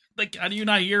how do you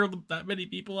not hear that many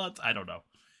people out? I don't know.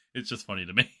 It's just funny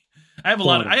to me. I have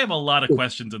a lot of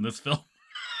questions in this film.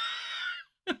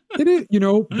 It is,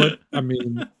 but I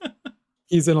mean,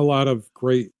 he's in a lot of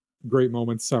great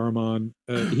moments, Saruman.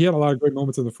 He had a lot of great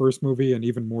moments in the first movie, and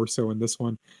even more so in this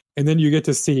one. And then you get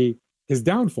to see his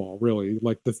downfall, really,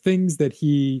 like the things that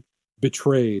he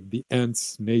betrayed, the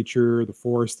Ents, nature, the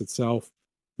forest itself,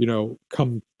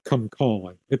 come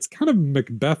calling. It's kind of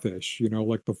Macbethish,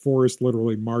 like the forest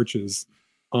literally marches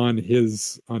on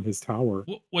his tower.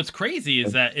 What's crazy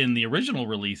is that in the original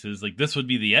releases, like this would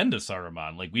be the end of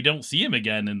Saruman. Like we don't see him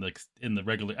again in the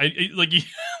regular.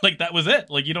 Like that was it.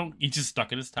 Like he's just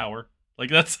stuck in his tower. Like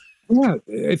that's. Yeah,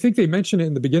 I think they mention it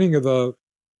in the beginning of the.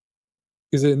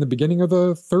 Is it in the beginning of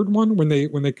the third one when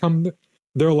they come?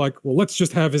 They're like, well, let's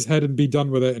just have his head and be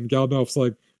done with it. And Gandalf's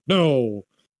like, no,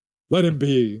 let him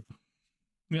be.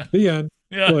 Yeah. The end.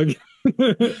 Yeah. Like,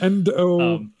 and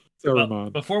well,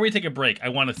 before we take a break, I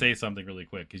want to say something really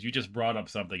quick, because you just brought up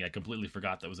something I completely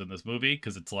forgot that was in this movie,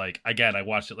 because it's like, again, I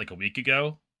watched it like a week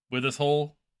ago with this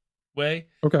whole way.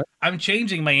 Okay. I'm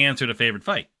changing my answer to favorite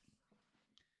fight.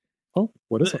 Oh,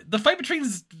 what is it? The fight between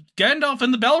Gandalf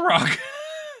and the Balrog.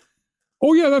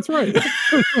 Oh, yeah, that's right.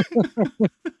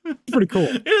 Pretty cool.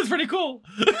 It is pretty cool.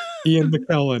 Ian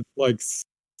McKellen, like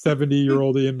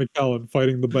 70-year-old Ian McKellen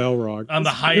fighting the Balrog. On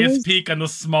the highest peak, on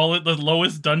the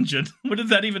lowest dungeon. What does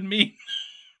that even mean?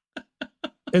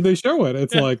 And they show it.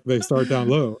 It's like they start down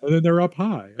low and then they're up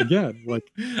high again.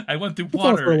 Like I went through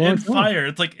water and fire.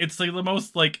 It's like the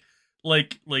most like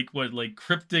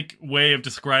cryptic way of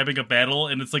describing a battle,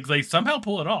 and it's like they somehow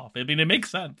pull it off. I mean, it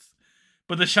makes sense.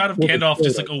 But the shot of Gandalf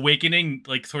just like awakening,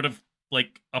 like sort of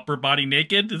like upper body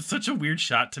naked, is such a weird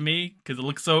shot to me, because it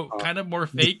looks so kind of more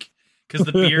fake, because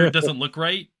the beard doesn't look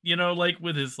right, like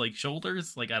with his like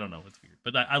shoulders. Like I don't know, it's weird.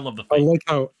 But I love the fight. I like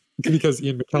how, because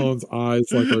Ian McKellen's eyes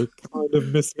like are kind of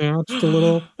mismatched a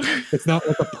little. It's not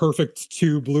like a perfect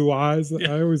two blue eyes.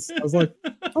 Yeah. I was like,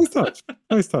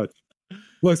 nice touch.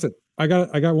 Listen, I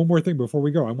got one more thing before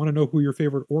we go. I want to know who your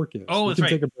favorite orc is. Oh, that's we right.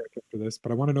 can take a break after this,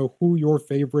 but I want to know who your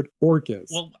favorite orc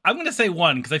is. Well, I'm going to say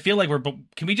one, because I feel like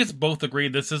can we just both agree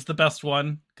this is the best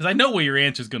one? Because I know what your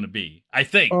answer is going to be. I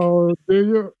think. Oh, do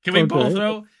you? Can we both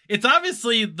know? It's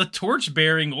obviously the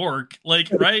torch-bearing orc, like,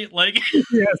 right? Like,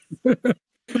 yes.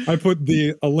 I put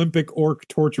the Olympic orc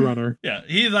torch runner. Yeah,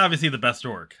 he's obviously the best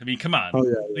orc. I mean, come on. Oh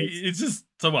yeah, it's just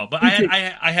so well. But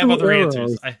I have other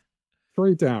answers.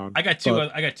 Straight down. I got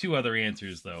two other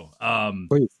answers though.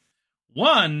 Please.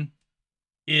 One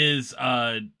is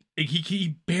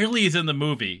he barely is in the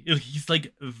movie. He's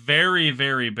like very,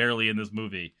 very barely in this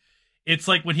movie. it's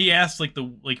like when he asks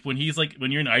when he's like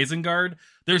when you're in Isengard,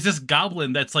 there's this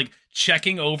goblin that's like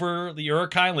checking over the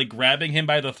Uruk-hai, like grabbing him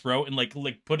by the throat and like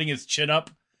putting his chin up,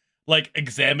 like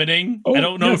examining. I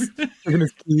don't know.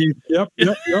 Yes.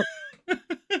 Yep.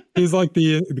 He's like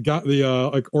the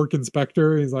like orc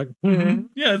inspector. He's like,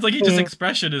 yeah, it's like he just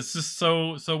expression is just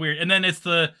so weird. And then it's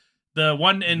the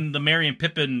one in the Merry and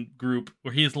Pippin group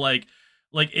where he's like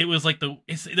it was like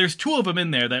there's two of them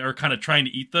in there that are kind of trying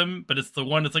to eat them, but it's the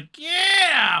one that's like,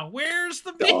 yeah, where's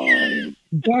the meat?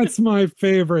 That's my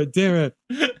favorite. Damn it!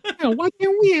 Yeah, why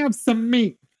can't we have some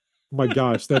meat? Oh my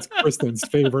gosh, that's Kristen's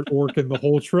favorite orc in the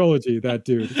whole trilogy. That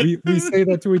dude. We say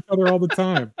that to each other all the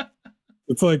time.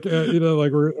 It's like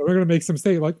like we're gonna make some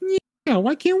steak. Like, yeah,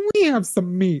 why can't we have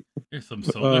some meat? There's so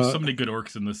many good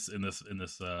orcs in this.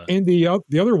 And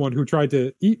the other one who tried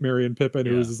to eat Merry and Pippin,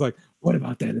 who was just like, what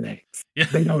about their legs? Yeah.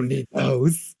 They don't need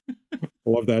those. I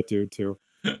love that dude too.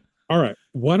 All right,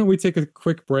 why don't we take a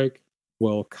quick break?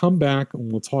 We'll come back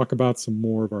and we'll talk about some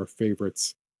more of our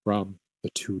favorites from the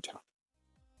Two Towers.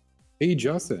 Hey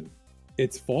Justin,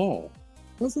 it's fall.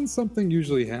 Doesn't something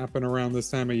usually happen around this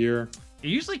time of year? It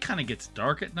usually kind of gets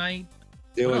dark at night.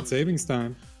 Daylight savings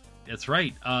time. That's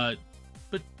right.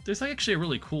 But there's actually a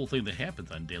really cool thing that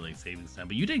happens on daylight savings time,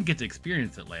 but you didn't get to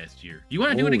experience it last year. You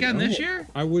want to do it again this year?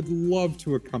 I would love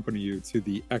to accompany you to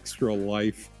the Extra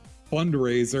Life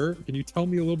fundraiser. Can you tell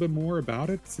me a little bit more about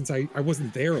it, since I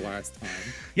wasn't there last time?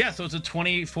 Yeah, so it's a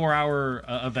 24-hour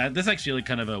event. This is actually like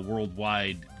kind of a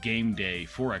worldwide game day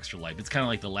for Extra Life. It's kind of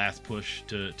like the last push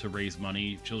to raise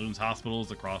money, children's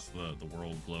hospitals across the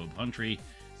world, globe, country.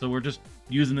 So we're just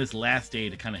using this last day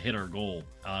to kind of hit our goal,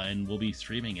 and we'll be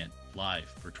streaming it live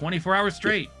for 24 hours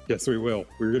straight. Yes, we will.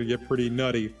 We're going to get pretty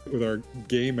nutty with our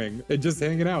gaming and just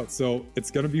hanging out. So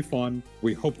it's going to be fun.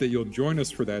 We hope that you'll join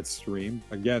us for that stream.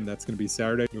 Again, that's going to be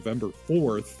Saturday, November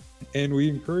 4th. And we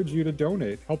encourage you to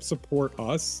donate. Help support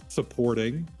us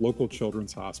supporting local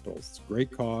children's hospitals. It's a great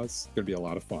cause. It's going to be a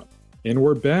lot of fun. And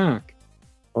we're back.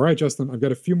 All right, Justin, I've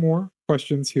got a few more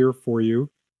questions here for you.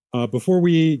 Before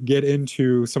we get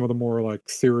into some of the more like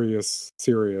serious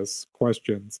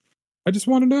questions, I just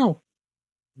want to know,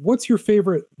 what's your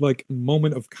favorite like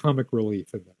moment of comic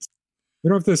relief in this? We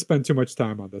don't have to spend too much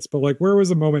time on this, but like, where was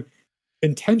a moment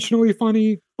intentionally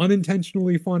funny,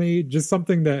 unintentionally funny, just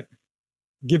something that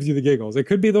gives you the giggles? It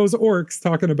could be those orcs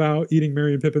talking about eating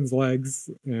Merry and Pippin's legs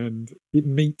and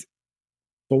eating meat.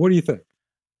 But what do you think?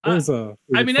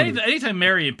 Anytime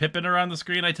Merry and Pippin are on the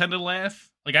screen, I tend to laugh.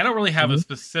 Like, I don't really have a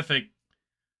specific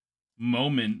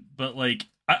moment, but like,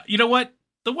 you know what?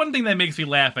 The one thing that makes me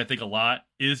laugh, I think, a lot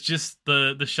is just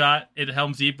the shot at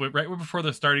Helm's Deep right before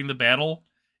they're starting the battle,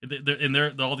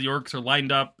 and all the orcs are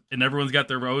lined up, and everyone's got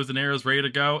their bows and arrows ready to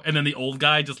go, and then the old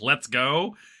guy just lets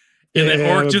go, and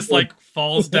the orc just like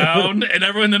falls down, and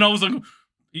everyone then all of a sudden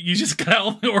you just got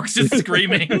all the orcs just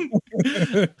screaming.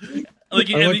 Like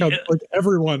how like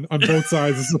everyone on both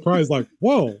sides is surprised, like,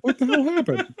 whoa, what the hell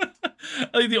happened?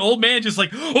 Like the old man just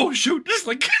like, oh shoot, just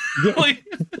like, like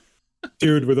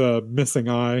dude with a missing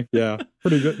eye. Yeah,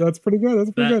 pretty good. That's pretty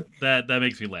good. That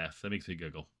makes me laugh. That makes me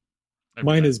giggle.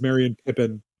 Mine is Merry and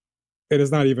Pippin. It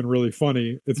is not even really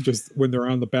funny. It's just when they're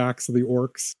on the backs of the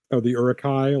orcs, of the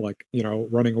Uruk-hai, like,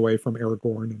 running away from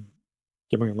Aragorn and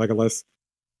giving Legolas.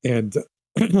 And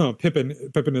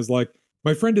Pippin is like,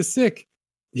 my friend is sick.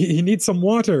 He needs some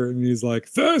water. And he's like,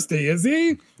 thirsty, is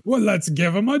he? Well, let's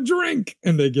give him a drink.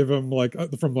 And they give him like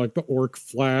from like the orc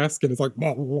flask, and it's like,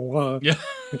 blah, blah, blah. Yeah.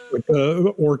 Like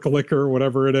the orc liquor,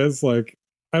 whatever it is. Like,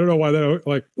 I don't know why they're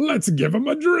like, let's give him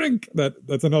a drink.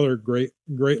 That's another great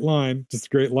line. Just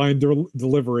great line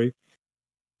delivery.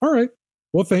 All right.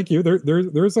 Well, thank you.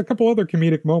 There's a couple other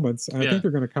comedic moments, and I think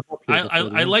they're going to come up here.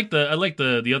 I like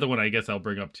the other one. I guess I'll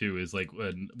bring up too is like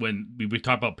when we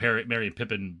talk about Merry and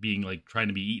Pippin being like trying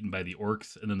to be eaten by the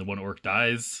orcs, and then the one orc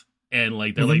dies, and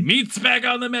like they're like, meat's back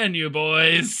on the menu,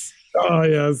 boys. Oh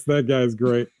yes, that guy's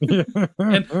great.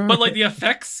 But like the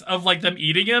effects of like them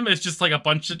eating him is just like a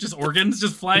bunch of just organs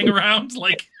just flying around,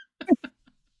 like.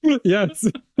 Yes,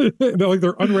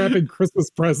 they're unwrapping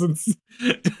Christmas presents.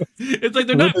 It's like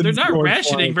they're not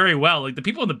rationing very well. Like the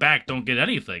people in the back don't get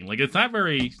anything. Like it's not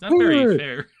very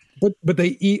fair. But they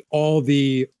eat all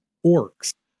the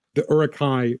orcs. The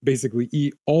Uruk-hai basically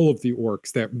eat all of the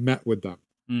orcs that met with them.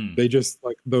 They just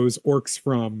like those orcs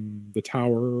from the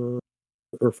tower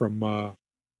or from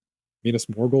Minas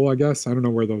Morgul, I guess. I don't know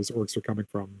where those orcs are coming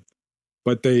from,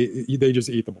 but they just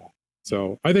eat them all.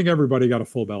 So I think everybody got a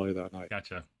full belly that night.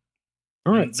 Gotcha.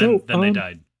 All right. Then they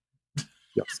died.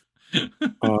 Yes.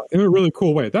 In a really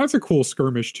cool way. That's a cool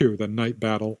skirmish too, the night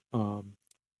battle.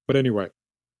 But anyway,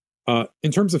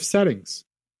 in terms of settings,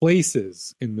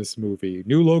 places in this movie,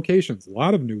 new locations, a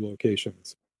lot of new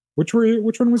locations. Which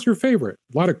one was your favorite?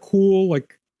 A lot of cool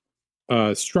like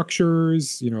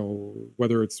structures,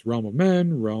 whether it's Realm of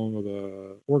Men, Realm of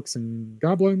the Orcs and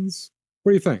Goblins.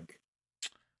 What do you think?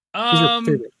 Who's your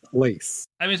favorite place?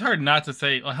 I mean, it's hard not to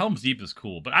say. Well, Helm's Deep is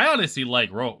cool, but I honestly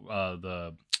like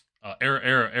the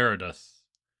Eredus.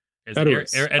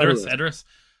 Edoras.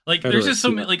 Like, there's just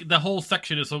so many. Like, the whole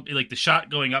section is so like the shot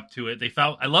going up to it.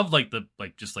 I love like the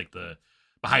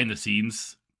behind the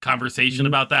scenes conversation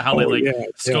about that. How they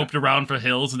scoped around for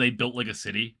hills and they built like a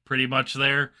city pretty much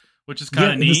there, which is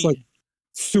kind of neat. Just, like,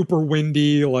 super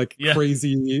windy, like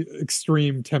crazy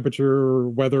extreme temperature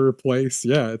weather place.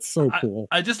 Yeah, it's so cool.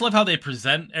 I just love how they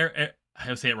present I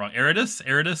say it wrong. Eredus.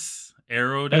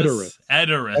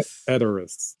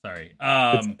 Sorry.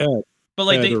 But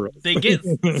like they get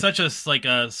such a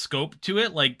scope to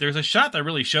it. Like, there's a shot that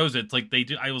really shows it. It's like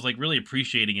I was like really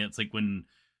appreciating it. It's like when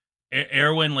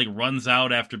Erwin like runs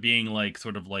out after being like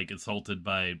sort of like assaulted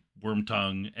by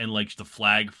Wormtongue, and like the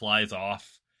flag flies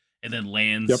off and then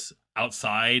lands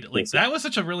outside. Like, that was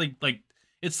such a really, like,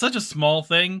 it's such a small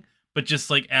thing, but just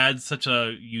like adds such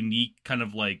a unique kind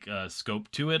of like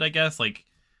scope to it, I guess. Like,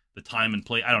 the time and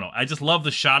place. I don't know. I just love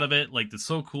the shot of it. Like, it's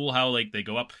so cool how like they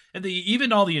go up, and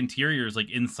even all the interiors,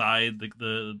 like inside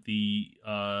the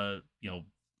I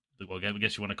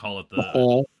guess you want to call it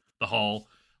the hall.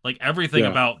 Like, everything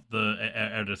about the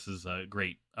Eredus is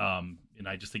great. And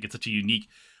I just think it's such a unique,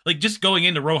 like, just going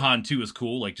into Rohan too is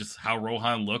cool. Like, just how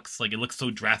Rohan looks, like, it looks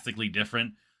so drastically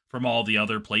different from all the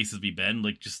other places we've been.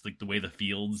 Like, just like the way the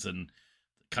fields and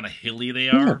kind of hilly they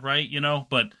are, right?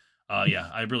 But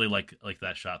I really like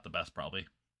that shot the best, probably.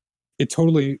 It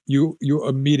totally, you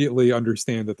immediately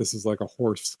understand that this is like a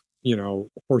horse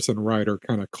and rider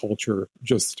kind of culture,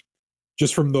 just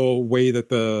from the way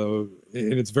that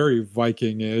and it's very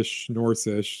Viking-ish,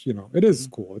 Norse-ish, it is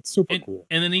cool. It's super cool.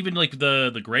 And then even like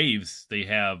the graves they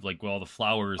have, like, all the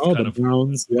flowers,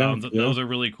 mounds, those are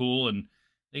really cool, and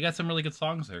they got some really good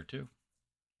songs there too.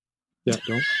 Yeah,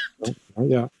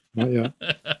 not yet.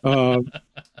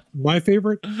 My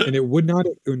favorite, and it would not,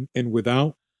 and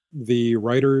without the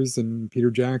writers and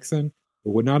Peter Jackson, it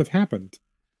would not have happened.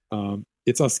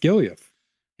 It's Osgiliath.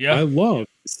 Yeah, I love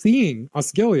seeing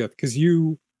Osgiliath because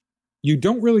you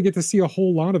don't really get to see a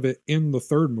whole lot of it in the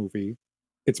third movie.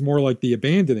 It's more like the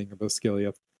abandoning of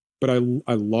Osgiliath. But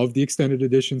I love the extended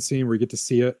edition scene where you get to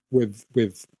see it with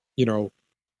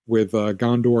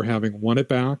Gondor having won it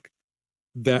back.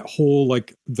 That whole,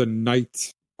 like, the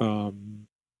night when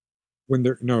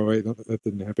that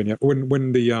didn't happen yet.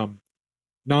 When the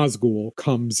Nazgul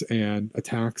comes and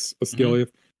attacks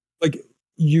Osgiliath, like,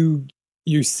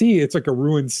 you see it's like a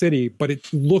ruined city, but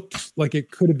it looked like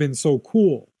it could have been so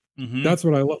cool. That's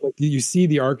what I love. Like, you see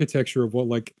the architecture of what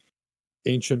like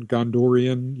ancient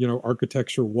Gondorian,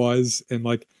 architecture was, and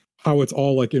like how it's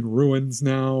all like in ruins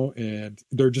now, and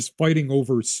they're just fighting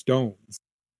over stones.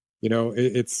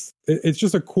 It's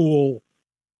just a cool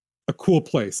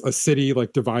place, a city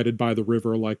like divided by the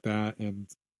river like that, and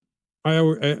I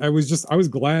was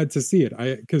glad to see it.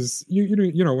 Because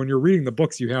when you're reading the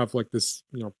books, you have like this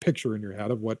picture in your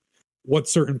head of what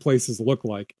certain places look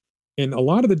like, and a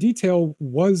lot of the detail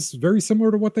was very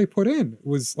similar to what they put in. It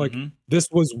was like this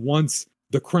was once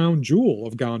the crown jewel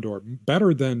of Gondor,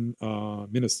 better than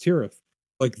Minas Tirith.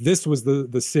 Like, this was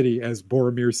the city, as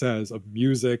Boromir says, of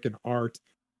music and art.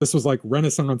 This was like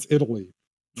Renaissance Italy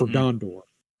for Gondor.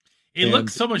 It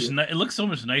looks so much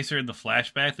nicer in the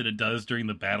flashback than it does during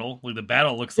the battle. Like, the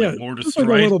battle looks like more destroyed.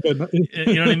 Like a little bit.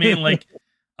 You know what I mean? Like,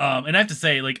 and I have to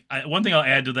say, like, one thing I'll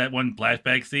add to that one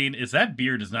flashback scene is that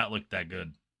beer does not look that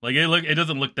good. Like, it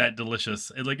doesn't look that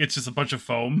delicious. It's just a bunch of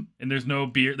foam, and there's no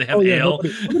beer. They have ale.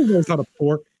 Nobody knows how to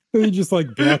pour. They just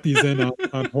like brought these in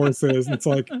on horses. And it's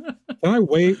like, can I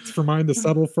wait for mine to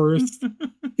settle first?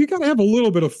 You got to have a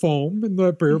little bit of foam in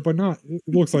the beer, but not. It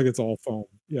looks like it's all foam.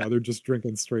 Yeah, they're just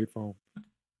drinking straight foam.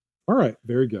 All right,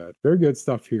 very good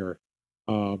stuff here.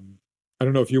 I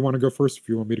don't know if you want to go first, if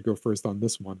you want me to go first on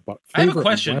this one, but I have a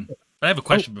question. I have a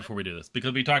question before we do this,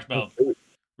 because we talked about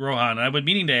Rohan. I've been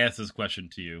meaning to ask this question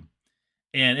to you,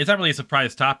 and it's not really a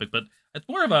surprise topic, but it's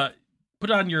more of a put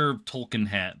on your Tolkien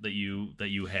hat that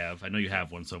you have. I know you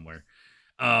have one somewhere.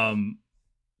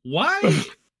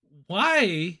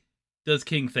 Why does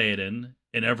King Theoden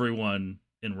and everyone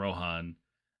in Rohan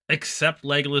accept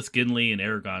Legolas, Gimli, and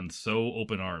Aragorn so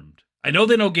open-armed? I know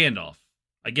they know Gandalf.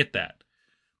 I get that.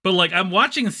 But like, I'm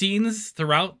watching scenes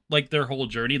throughout like their whole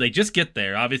journey. They just get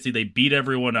there. Obviously, they beat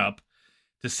everyone up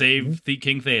to save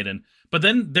King Theoden. But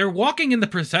then they're walking in the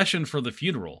procession for the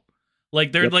funeral.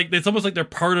 Like, they're like, it's almost like they're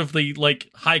part of the like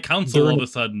High Council all of a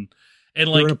sudden.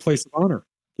 And they're in a place of honor.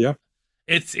 Yeah.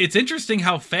 It's interesting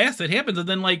how fast it happens, and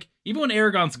then like even when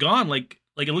Aragorn's gone, like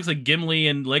it looks like Gimli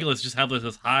and Legolas just have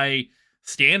this high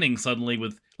standing suddenly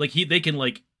with like they can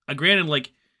like granted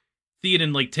like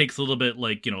Theoden like takes a little bit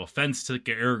like offense to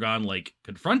Aragorn like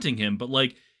confronting him, but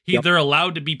like they're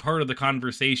allowed to be part of the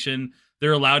conversation.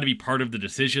 They're allowed to be part of the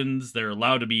decisions. They're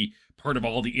allowed to be part of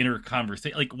all the inner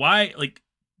conversation. Like why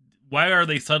are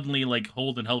they suddenly like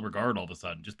hold in held regard all of a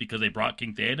sudden just because they brought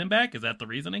King Theoden back? Is that the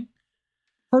reasoning?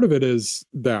 Part of it is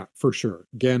that for sure.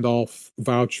 Gandalf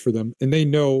vouched for them, and they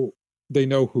know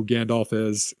who Gandalf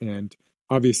is, and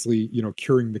obviously,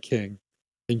 curing the king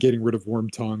and getting rid of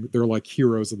Wormtongue, they're like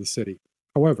heroes of the city.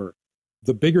 However,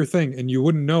 the bigger thing, and you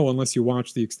wouldn't know unless you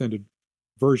watch the extended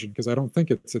version, because I don't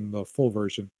think it's in the full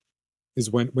version,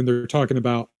 is when they're talking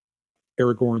about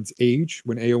Aragorn's age,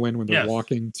 when they're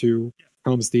walking to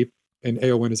Helm's Deep, and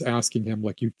Eowyn is asking him,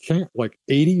 like, you can't, like,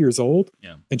 80 years old?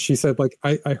 Yeah. And she said, like,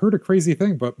 I heard a crazy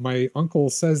thing, but my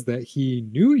uncle says that he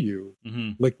knew you.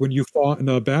 Mm-hmm. Like, when you fought in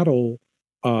a battle,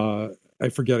 I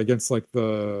forget, against, like,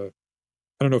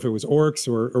 I don't know if it was orcs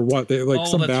or what. They like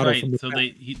some battle. Right. From so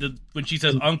when she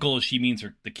says uncle, she means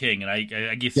the king, and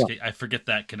I guess I forget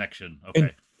that connection.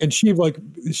 Okay. And she's like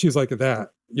that,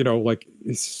 like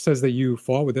it says that you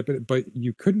fought with it, but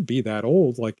you couldn't be that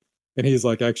old. Like, and he's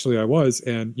like, actually, I was,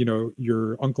 and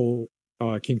your uncle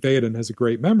King Theoden has a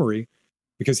great memory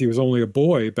because he was only a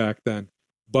boy back then.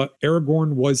 But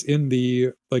Aragorn was in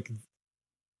the I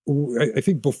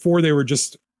think before they were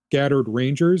just scattered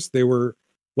rangers, they were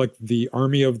like the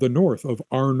army of the north of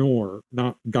Arnor,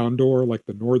 not Gondor. Like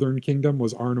the northern kingdom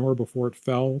was Arnor before it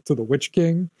fell to the Witch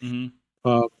King.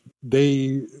 Mm-hmm.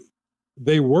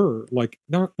 They were like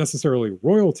not necessarily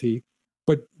royalty,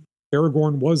 but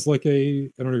Aragorn was like I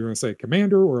don't even want to say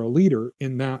commander or a leader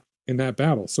in that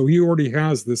battle. So he already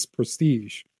has this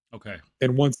prestige. Okay.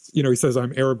 And once, he says,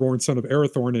 I'm Aragorn, son of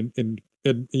Arathorn, and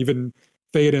even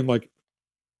Theoden, like,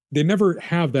 they never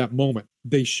have that moment.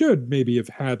 They should maybe have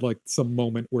had like some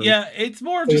moment where it's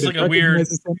more of just like a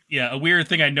weird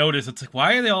thing I noticed. It's like,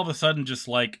 why are they all of a sudden just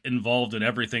like involved in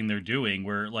everything they're doing?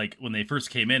 Where like when they first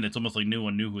came in, it's almost like no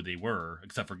one knew who they were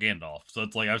except for Gandalf. So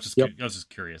it's like I was just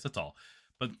curious. That's all.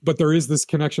 But there is this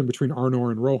connection between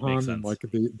Arnor and Rohan and like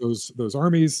those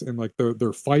armies and like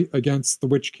their fight against the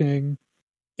Witch King,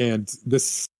 and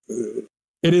this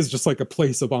it is just like a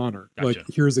place of honor. Gotcha. Like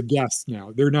here's a guest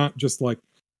now. They're not just like.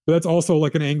 But that's also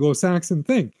like an Anglo-Saxon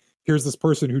thing. Here's this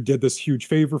person who did this huge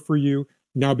favor for you,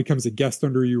 now becomes a guest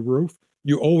under your roof.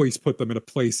 You always put them in a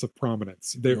place of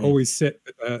prominence. They always sit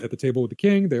at the table with the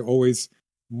king. They always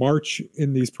march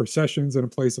in these processions in a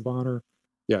place of honor.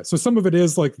 Yeah, so some of it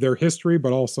is like their history,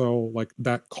 but also like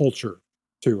that culture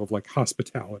too of like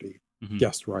hospitality,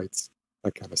 guest rights,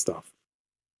 that kind of stuff.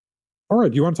 All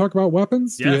right, do you want to talk about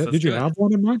weapons? Yes, did you have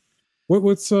one in mind? What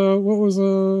was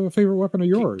a favorite weapon of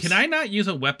yours? Can I not use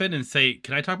a weapon and say?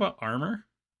 Can I talk about armor?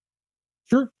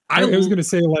 Sure. I was going to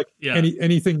say like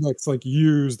anything that's like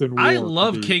used in war. I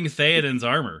love King Theoden's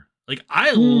armor. Like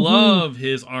I love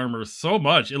his armor so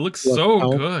much. It looks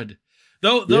so good.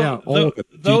 Though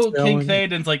King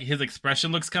Theoden's like his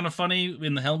expression looks kind of funny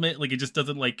in the helmet. Like it just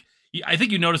doesn't like. I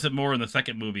think you notice it more in the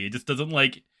second movie. It just doesn't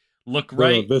like. Look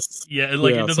right, it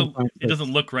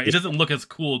doesn't look right. It doesn't look as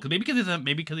cool because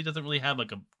maybe because he doesn't really have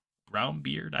like a brown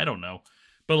beard. I don't know,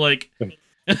 but like,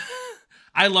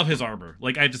 I love his armor.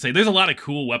 Like I have to say, there's a lot of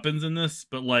cool weapons in this,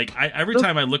 but like every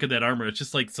time I look at that armor, it's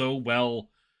just like so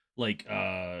well, like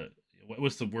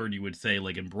what's the word you would say?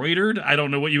 Like embroidered? I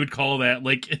don't know what you would call that.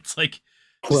 Like it's like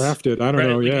crafted. I don't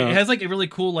know. Like, yeah, it has like a really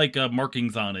cool like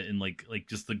markings on it and like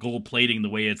just the gold plating, the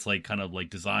way it's like kind of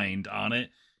like designed on it.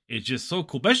 It's just so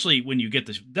cool, especially when you get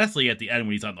definitely at the end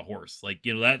when he's on the horse. Like,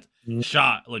 that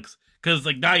shot looks, because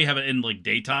like now you have it in like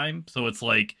daytime, so it's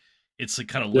like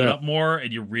kind of lit up more,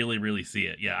 and you really, really see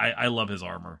it. Yeah, I love his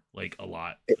armor like a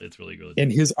lot. It's really good.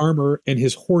 And his armor and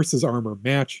his horse's armor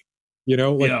match,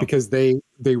 because they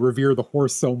revere the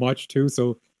horse so much too.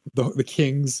 So the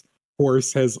king's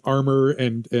horse has armor,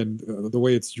 and the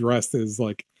way it's dressed is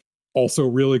like also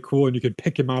really cool, and you can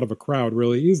pick him out of a crowd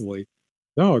really easily.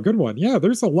 Oh, a good one. Yeah,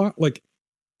 there's a lot like,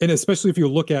 and especially if you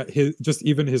look at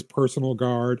even his personal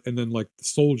guard and then like the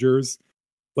soldiers,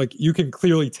 like you can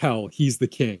clearly tell he's the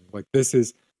king. Like this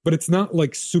is, but it's not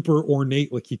like super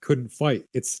ornate, like he couldn't fight.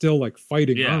 It's still like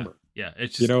fighting armor. Yeah,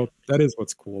 it's just, that is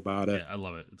what's cool about it. Yeah, I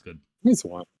love it. It's good. Nice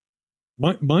one.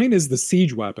 Mine is the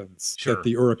siege weapons that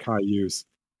the Uruk-hai use.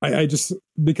 I just,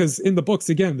 because in the books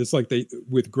again, there's like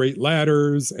with great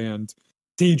ladders and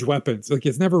siege weapons, like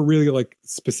it's never really like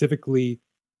specifically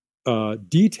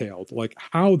detailed like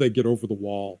how they get over the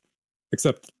wall,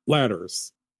 except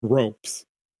ladders, ropes,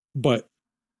 but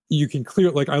you can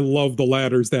clear, like, I love the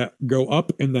ladders that go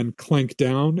up and then clank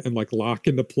down and like lock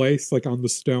into place, like on the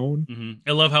stone.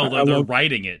 I love how they're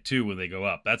riding it too when they go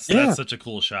up. That's such a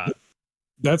cool shot.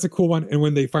 That's a cool one. And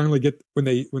when they finally get, when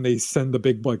they send the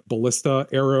big like ballista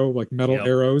arrow, like metal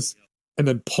arrows, and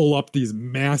then pull up these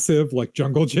massive like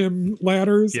jungle gym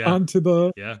ladders onto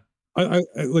the I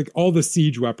like all the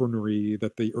siege weaponry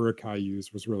that the Uruk-hai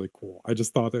used was really cool. I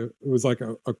just thought it was like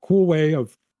a cool way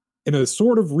of, in a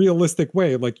sort of realistic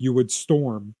way, like you would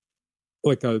storm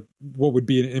like what would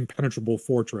be an impenetrable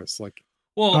fortress, like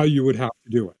how you would have to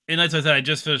do it. And as I said, I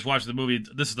just finished watching the movie.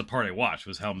 This is the part I watched,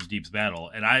 was Helm's Deep's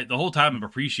battle, and the whole time I'm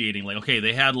appreciating, like, okay,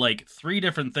 they had like three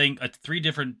different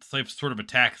types sort of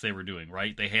attacks they were doing,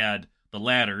 right? They had the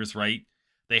ladders, right?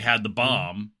 They had the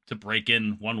bomb to break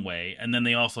in one way, and then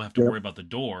they also have to worry about the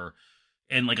door.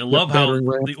 And like, I love how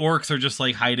the orcs are just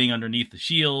like hiding underneath the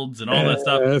shields and all that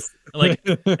stuff. Like,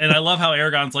 and I love how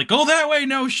Aragorn's like, go that way,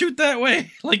 no, shoot that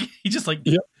way. Like, he just like,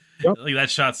 like that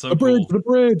shot's so cool. The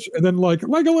bridge, and then like,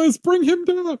 Legolas, bring him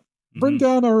down. Bring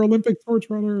down our Olympic torch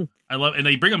runner. I love, and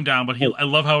they bring him down, but I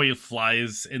love how he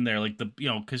flies in there, like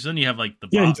because then you have like the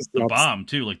bomb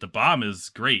too. Like the bomb is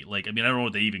great. Like, I mean, I don't know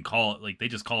what they even call it. Like they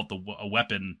just call it a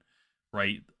weapon,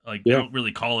 right? Like they don't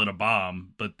really call it a bomb,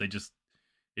 but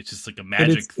it's just like a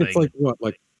magic thing. It's like what,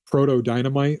 like proto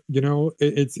dynamite, you know?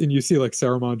 It's, and you see like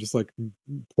Saruman just like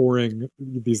pouring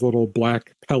these little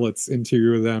black pellets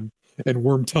into them, and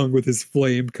Wormtongue with his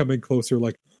flame coming closer,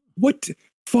 like, what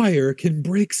fire can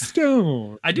break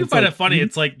stone? I do find it funny.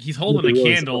 It's like he's holding a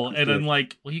candle, and I'm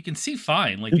like, well, you can see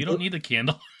fine. Like, you don't need the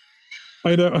candle.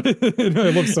 I know. I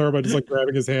love Saruman just like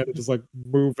grabbing his hand and just like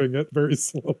moving it very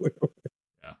slowly.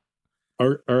 Yeah.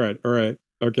 All right.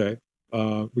 Okay.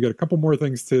 We got a couple more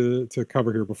things to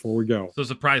cover here before we go. So,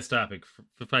 surprise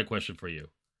question for you.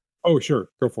 Oh, sure.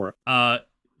 Go for it.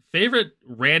 Favorite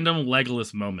random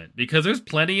Legolas moment? Because there's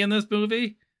plenty in this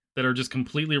movie that are just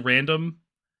completely random.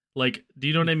 Like, do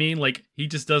you know what I mean? Like, he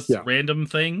just does random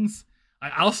things.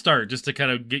 I'll start just to kind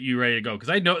of get you ready to go. Because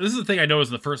I know, this is the thing I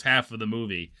noticed in the first half of the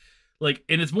movie. Like,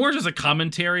 and it's more just a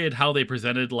commentary at how they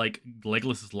presented, like,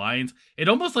 Legolas's lines. It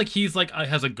almost like he's, like,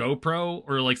 has a GoPro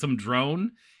or, like, some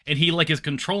drone, and he, like, is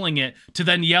controlling it to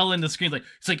then yell in the screen, like,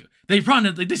 it's like, they run,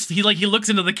 and he looks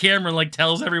into the camera and, like,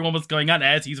 tells everyone what's going on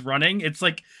as he's running. It's,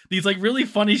 like, these, like, really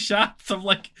funny shots of,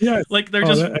 like, like, they're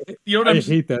just, you know what I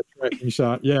hate that tracking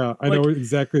shot. Yeah, I know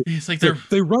exactly. It's like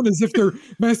they run as if their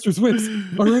master's wits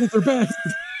are right at their best.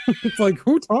 It's like,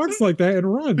 who talks like that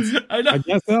and runs? I know. I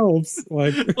guess elves.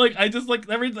 Like I just like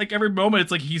every moment,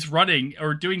 it's like he's running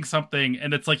or doing something,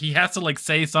 and it's like he has to like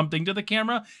say something to the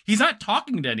camera. He's not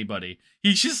talking to anybody.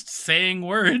 He's just saying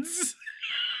words.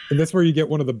 And that's where you get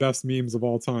one of the best memes of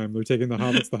all time. They're taking the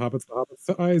hobbits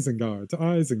to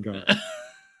Isengard.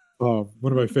 Oh,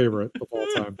 one of my favorite of all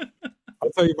time.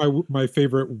 I'll tell you my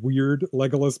favorite weird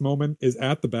Legolas moment is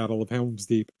at the Battle of Helm's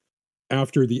Deep,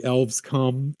 after the elves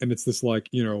come, and it's this like,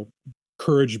 you know,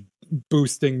 courage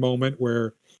boosting moment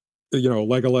where, you know,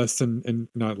 Legolas and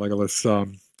not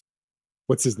Legolas,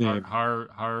 what's his name?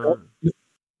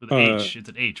 With H. It's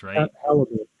an H, right?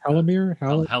 Hallamir? I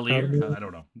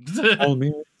don't know.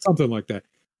 Hallamir, something like that.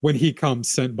 When he comes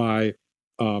sent by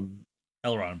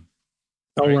Elrond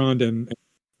and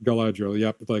Galadriel.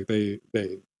 Yep, like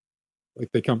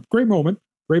they come. Great moment.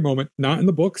 Not in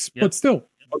the books, but still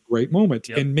a great moment,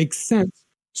 and makes sense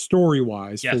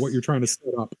story-wise for what you're trying to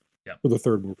set up for the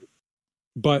third movie.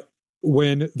 But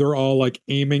when they're all like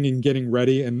aiming and getting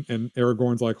ready, and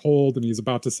Aragorn's like hold, and he's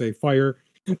about to say fire,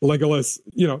 Legolas,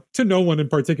 you know, to no one in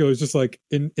particular, is just like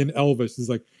in Elvish, is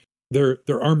like their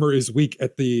armor is weak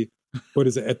at the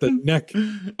at the neck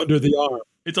under the arm.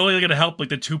 It's only going to help like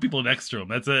the two people next to him.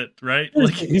 That's it, right?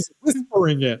 Like he's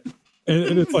whispering it,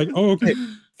 and it's like, oh, okay.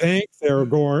 Thanks,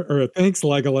 Aragorn, or thanks,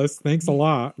 Legolas. Thanks a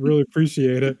lot. Really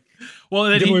appreciate it. Well,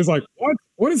 then he was like, "What?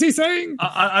 What is he saying?"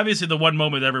 Obviously, the one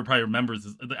moment that everyone probably remembers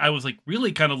is I was like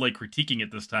really kind of like critiquing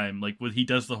it this time, like when he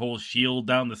does the whole shield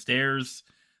down the stairs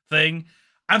thing.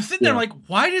 I'm sitting there like,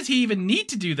 why does he even need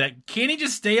to do that? Can't he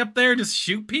just stay up there and just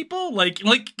shoot people? Like,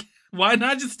 why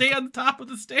not just stay on the top of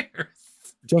the stairs?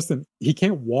 Justin, he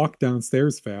can't walk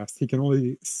downstairs fast. He can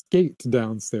only skate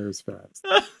downstairs fast.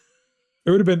 It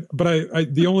would have been, but I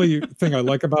the only thing I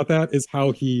like about that is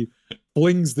how he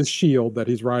flings the shield that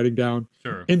he's riding down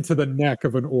into the neck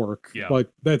of an orc. Yeah. Like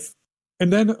that's,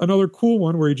 and then another cool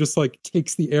one where he just like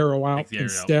takes the arrow out and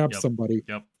stabs somebody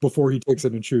before he takes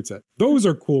it and shoots it. Those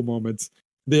are cool moments.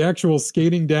 The actual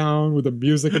skating down with the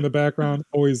music in the background,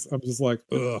 always, I'm just like,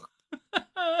 ugh.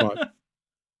 But,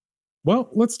 well,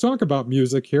 let's talk about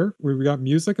music here. We've got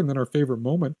music and then our favorite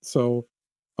moment. So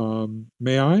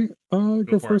May I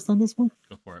go first on this one?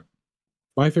 Go for it.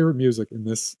 My favorite music in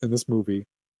this movie.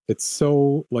 It's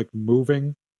so like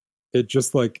moving. It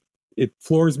just like it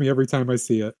floors me every time I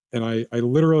see it, and I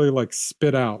literally like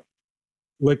spit out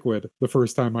liquid the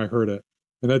first time I heard it,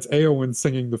 and that's Eowyn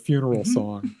singing the funeral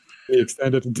song, the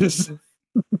extended edition.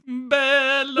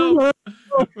 Bello.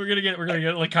 We're gonna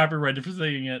get like copyrighted for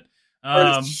singing it.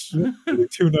 Only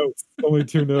 2 notes. Only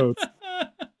 2 notes.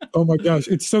 Oh my gosh,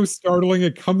 it's so startling.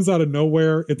 It comes out of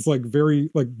nowhere. It's like very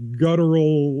like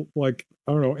guttural, like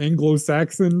I don't know,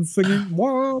 Anglo-Saxon singing.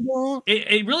 Wah, wah.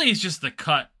 It really is just the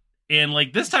cut. And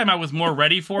like this time I was more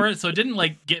ready for it, so it didn't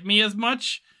like get me as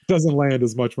much. Doesn't land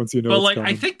as much once you know. But it's like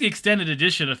coming. I think the extended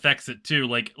edition affects it too.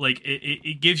 Like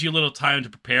it gives you a little time to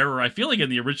prepare. Or I feel like in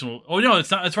the original. Oh no, it's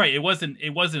not. That's right. It wasn't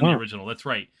in the original. That's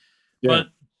right. Yeah.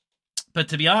 But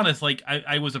to be honest, like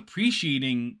I was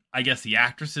appreciating, I guess, the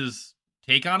actress's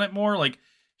take on it more. Like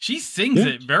she sings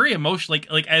it very emotional,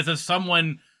 like as if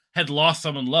someone had lost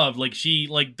someone loved. Like she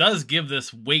like does give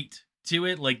this weight to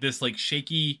it, like this like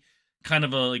shaky kind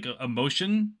of a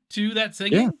emotion to that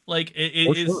singing. Yeah. Like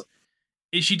it is. Sure.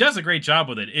 She does a great job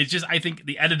with it. It's just I think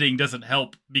the editing doesn't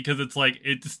help because it's like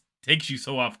it just takes you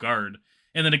so off guard.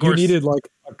 And then of course you needed like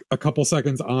a couple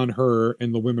seconds on her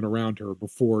and the women around her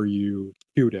before you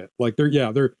cued it. Like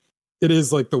it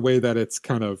is like the way that it's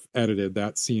kind of edited,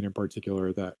 that scene in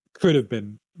particular, that could have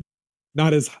been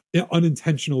not as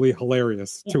unintentionally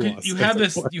hilarious to us. You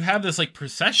have this like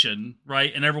procession,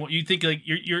 right? And everyone, you think like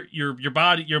your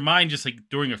body, your mind, just like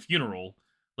during a funeral,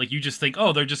 like you just think,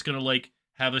 oh, they're just gonna like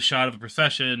have a shot of a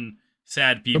procession,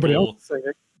 sad people. Nobody else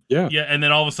singing. Yeah, and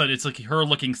then all of a sudden it's like her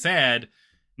looking sad.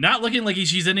 Not looking like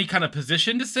she's in any kind of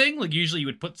position to sing. Like usually you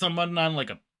would put someone on like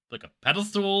a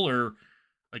pedestal or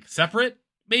like separate,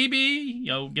 maybe, you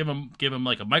know, give them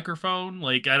like a microphone.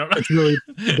 Like I don't know. It's really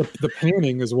the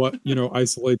panning is what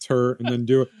isolates her, and then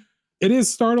do it. It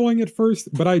is startling at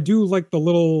first, but I do like the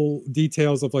little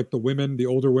details of like the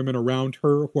older women around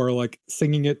her who are like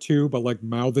singing it too, but like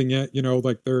mouthing it.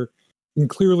 Like they're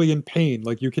clearly in pain.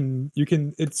 Like you can.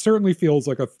 It certainly feels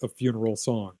like a funeral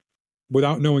song.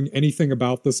 Without knowing anything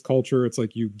about this culture, it's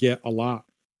like you get a lot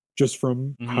just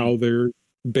from how they're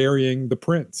burying the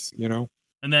prince,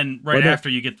 And then after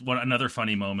you get another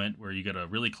funny moment where you get a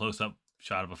really close-up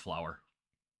shot of a flower.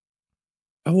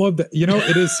 I love that.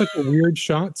 It is such a weird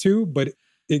shot too, but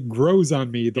it grows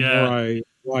on me the more I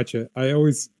watch it. I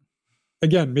always,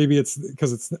 again, maybe it's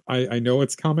because I know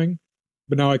it's coming,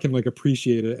 but now I can like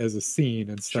appreciate it as a scene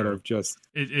instead of just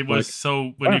it was like,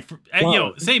 so when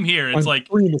same here. It's like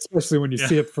screen, especially when you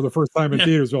see it for the first time in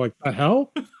theaters, you're like, the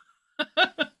hell?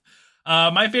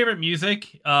 My favorite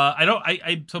music.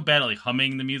 I'm so bad at like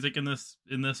humming the music in this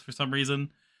for some reason,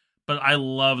 but I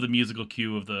love the musical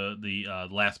cue of the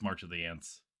Last March of the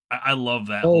Ants. I love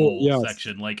that whole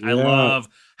section. Like I love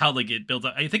how they get built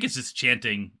up. I think it's just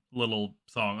chanting little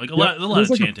song, like a lot of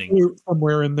like chanting a flute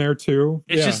somewhere in there too.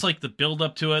 It's just like the build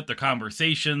up to it, the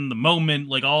conversation, the moment,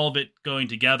 like all of it going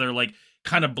together, like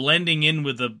kind of blending in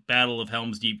with the Battle of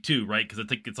Helm's Deep too, right? Because I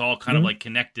think it's all kind of like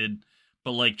connected,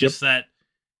 but like just that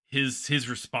his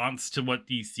response to what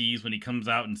he sees when he comes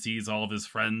out and sees all of his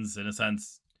friends in a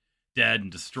sense dead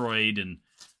and destroyed, and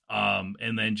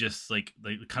then just like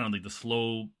kind of like the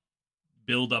slow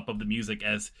build up of the music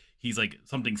as he's like,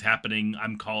 something's happening,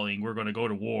 I'm calling, we're going to go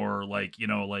to war, like,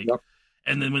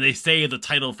 and then when they say the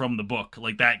title from the book,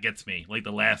 like that gets me, like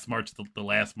the last march,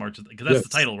 because that's the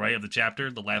title, right, of the chapter,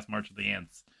 the Last March of the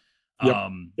Ants.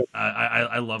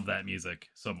 I love that music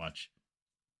so much.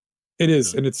 It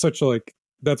is, and it's such like,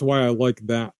 that's why I like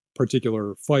that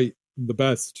particular fight the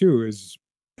best too, is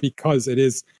because it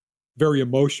is very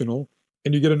emotional,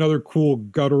 and you get another cool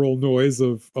guttural noise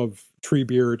of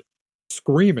Treebeard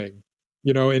screaming,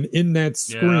 and in that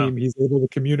scream he's able to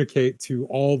communicate to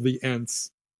all the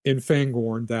Ents in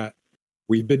Fangorn that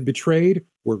we've been betrayed,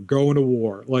 we're going to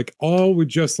war, like all with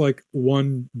just like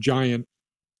one giant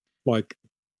like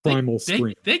primal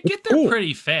scream. They get there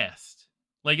pretty fast.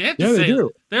 Like I have to say,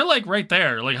 they're like right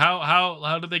there. Like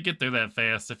how did they get there that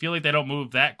fast? I feel like they don't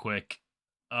move that quick.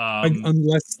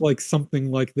 Unless like something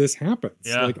like this happens.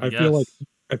 Yeah, like I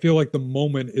feel like the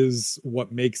moment is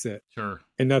what makes it. Sure.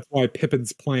 And that's why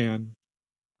Pippin's plan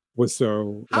was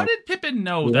so... How did Pippin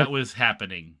know that was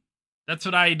happening? That's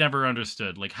what I never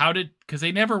understood. Like, because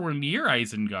they never were near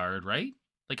Isengard, right?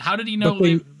 Like, how did he know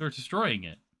they were destroying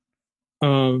it?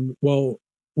 Well,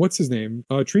 what's his name?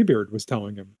 Treebeard was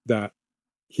telling him that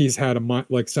he's had a mind,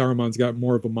 like Saruman's got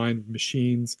more of a mind of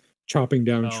machines, chopping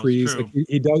down trees. Like,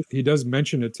 he does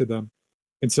mention it to them.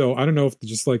 And so I don't know if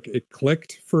just like it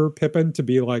clicked for Pippin to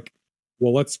be like,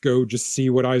 well, let's go just see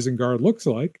what Isengard looks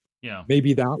like. Yeah.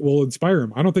 maybe that will inspire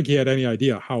him. I don't think he had any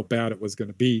idea how bad it was going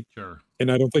to be. Sure.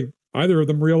 And I don't think either of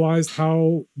them realized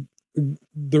how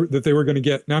that they were going to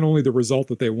get not only the result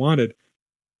that they wanted,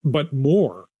 but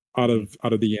more out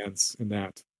of the ends in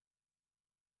that.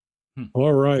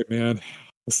 All right, man.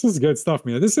 This is good stuff,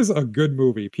 man. This is a good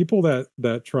movie. People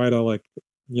that try to like,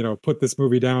 put this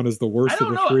movie down as the worst of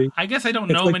the three. I guess I don't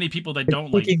know many people that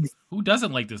don't like. Who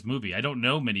doesn't like this movie? I don't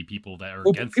know many people that are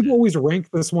against it. People always rank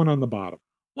this one on the bottom.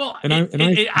 Well,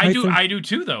 I do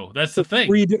too, though. That's the thing.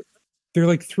 They're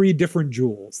like three different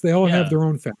jewels. They all have their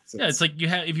own facets. Yeah, it's like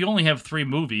if you only have three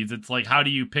movies, it's like how do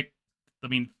you pick? I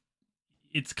mean,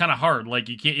 it's kind of hard. Like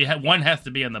you can't. One has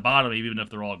to be on the bottom, even if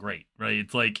they're all great, right?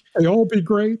 It's like they all be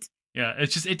great. Yeah, it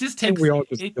just takes. We all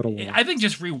just I think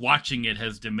just rewatching it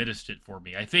has diminished it for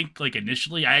me. I think like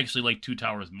initially, I actually like Two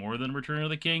Towers more than Return of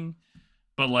the King,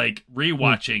 but like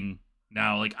rewatching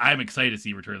now, like I'm excited to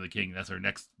see Return of the King. That's our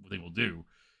next thing we'll do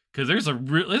because there's a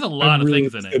lot of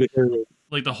things in it.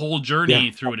 Like the whole journey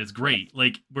through it is great.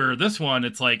 Like where this one,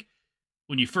 it's like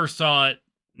when you first saw it,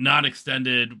 not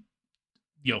extended.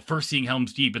 First seeing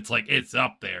Helm's Deep, it's like it's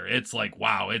up there. It's like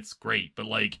wow, it's great. But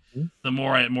like the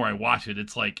more I watch it,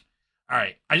 it's like. All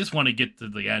right, I just want to get to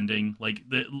the ending. Like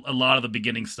a lot of the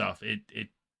beginning stuff, it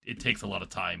takes a lot of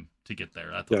time to get there.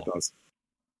 That's all. It does.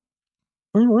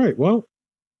 All right. Well,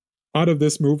 out of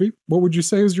this movie, what would you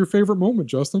say is your favorite moment,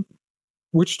 Justin?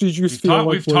 Which did you feel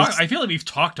like was... I feel like we've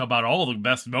talked about all the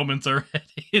best moments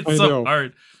already. It's so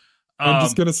hard. I'm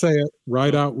just gonna say it.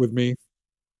 Ride Out With Me.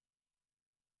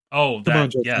 Oh,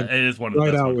 that it is one of the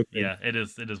best. Out with me. Yeah, it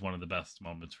is one of the best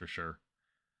moments for sure.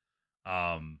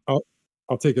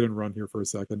 I'll take it and run here for a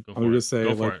second. I'll just say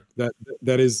like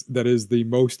that is the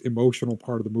most emotional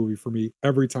part of the movie for me.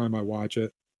 Every time I watch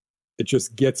it, it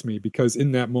just gets me because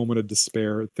in that moment of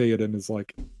despair, Theoden is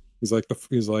like, he's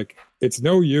like, it's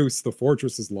no use. The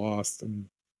fortress is lost, and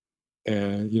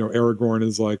Aragorn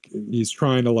is like, he's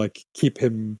trying to like keep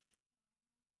him,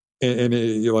 and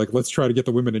you're like, let's try to get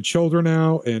the women and children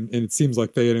out, and it seems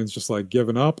like Theoden's just like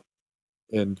giving up.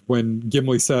 And when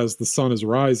Gimli says the sun is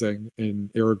rising and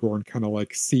Aragorn kind of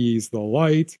like sees the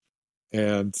light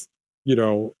and,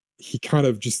 he kind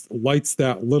of just lights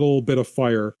that little bit of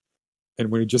fire.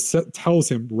 And when he just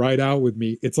tells him, ride out with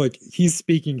me, it's like he's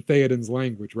speaking Theoden's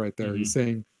language right there. Mm-hmm. He's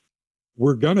saying,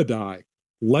 we're going to die.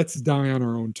 Let's die on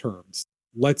our own terms.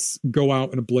 Let's go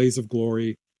out in a blaze of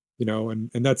glory, and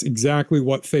that's exactly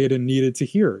what Theoden needed to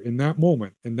hear in that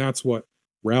moment. And that's what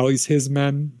rallies his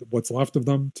men, what's left of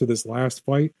them, to this last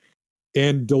fight,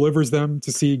 and delivers them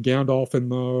to see Gandalf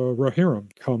and the Rohirrim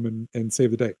come and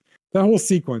save the day. That whole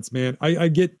sequence, man, I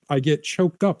get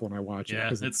choked up when I watch it. Yeah,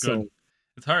 it's good.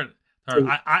 It's hard.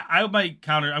 I might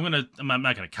counter. I'm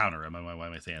not gonna counter him. Why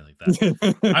am I saying it like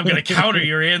that? I'm gonna counter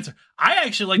your answer. I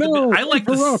actually like I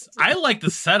like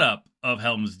the setup of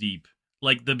Helm's Deep,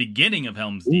 like the beginning of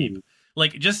Helm's Deep,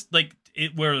 like just like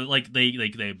it where like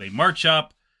they march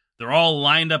up. They're all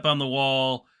lined up on the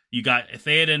wall. You got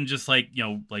Theoden just like,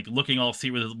 like looking all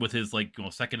secret with his like,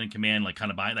 second in command, like kind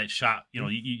of behind that shot.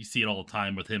 You see it all the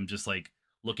time with him just like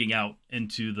looking out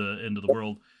into the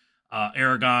world.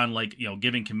 Aragorn, like,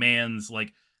 giving commands,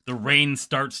 like the rain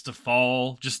starts to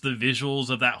fall. Just the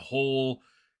visuals of that whole.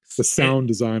 The sound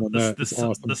design on that is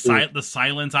awesome. The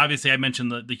silence. Obviously, I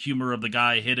mentioned the humor of the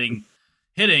guy hitting.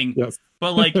 Yes.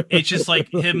 But like it's just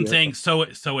like him saying so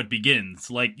it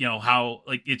begins, like how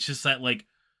like it's just that like,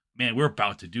 man, we're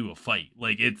about to do a fight.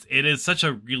 Like it is such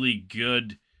a really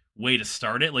good way to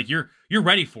start it. Like you're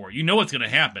ready for it. What's gonna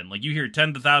happen. Like you hear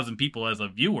 10,000 people as a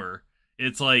viewer,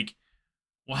 it's like,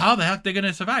 well, how the heck are they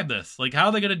gonna survive this? Like how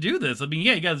are they gonna do this? I mean,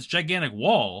 yeah, you got this gigantic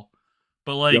wall,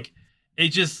 but like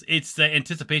it's the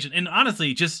anticipation, and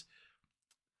honestly, just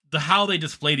the how they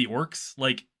display the orcs,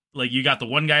 like you got the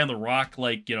one guy on the rock,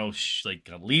 like,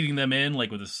 leading them in,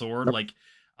 like with his sword, like,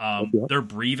 they're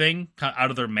breathing out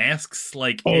of their masks,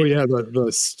 like. Oh yeah,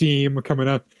 the steam coming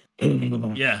up.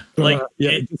 Yeah, like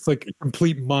it's like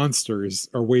complete monsters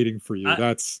are waiting for you.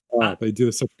 They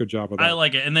do such a good job of that. I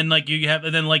like it, and then like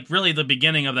really the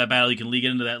beginning of that battle, you can lead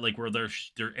into that, like where they're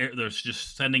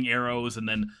just sending arrows, and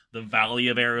then the valley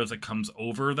of arrows that comes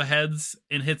over the heads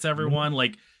and hits everyone, mm-hmm.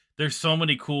 Like. There's so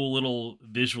many cool little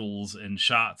visuals and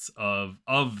shots of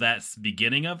that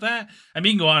beginning of that. I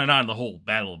mean, you can go on and on. The whole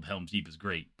Battle of Helm's Deep is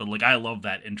great, but like I love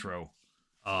that intro.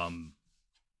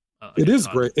 It is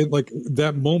great. It, like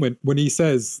that moment when he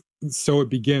says, "So it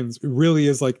begins," it really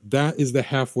is like that is the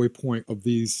halfway point of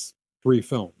these three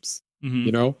films.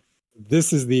 Mm-hmm.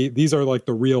 These are like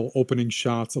the real opening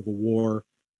shots of a war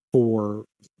for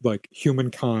like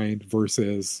humankind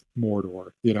versus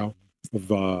Mordor. of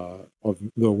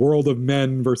the world of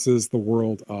men versus the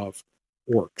world of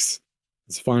orcs.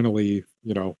 It's finally,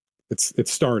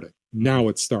 it's starting. Now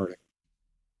it's starting.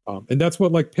 And that's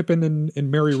what like Pippin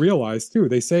and Merry realize too.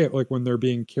 They say it like when they're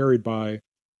being carried by,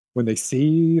 when they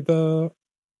see the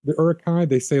Uruk-hai,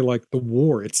 they say like the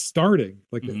war, it's starting.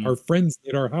 Like our friends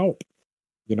need our help.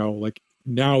 Like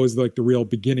now is like the real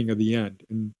beginning of the end.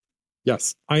 And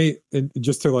yes, and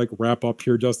just to like wrap up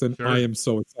here, Justin, sure. I am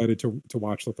so excited to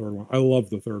watch the third one. I love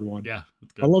the third one. Yeah,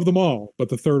 I love them all, but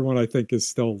the third one I think is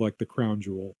still like the crown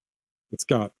jewel. It's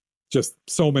got just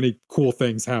so many cool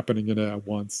things happening in it at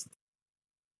once.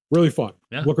 Really fun.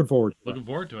 Yeah, looking forward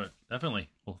to it. Definitely.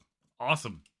 Well,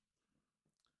 awesome.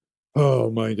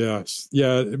 Oh my gosh.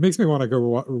 Yeah, it makes me want to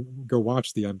go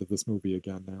watch the end of this movie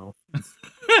again now.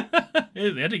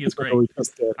 The ending is great.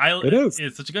 It is.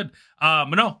 It's such a good.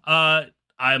 But no,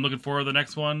 I'm looking forward to the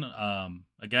next one.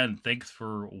 Again, thanks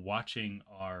for watching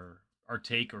our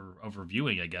take of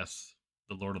reviewing, I guess,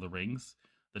 The Lord of the Rings.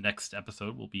 The next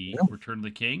episode will be Return of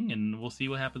the King, and we'll see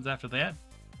what happens after that.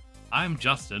 I'm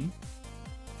Justin.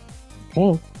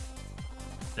 Paul.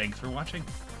 Thanks for watching.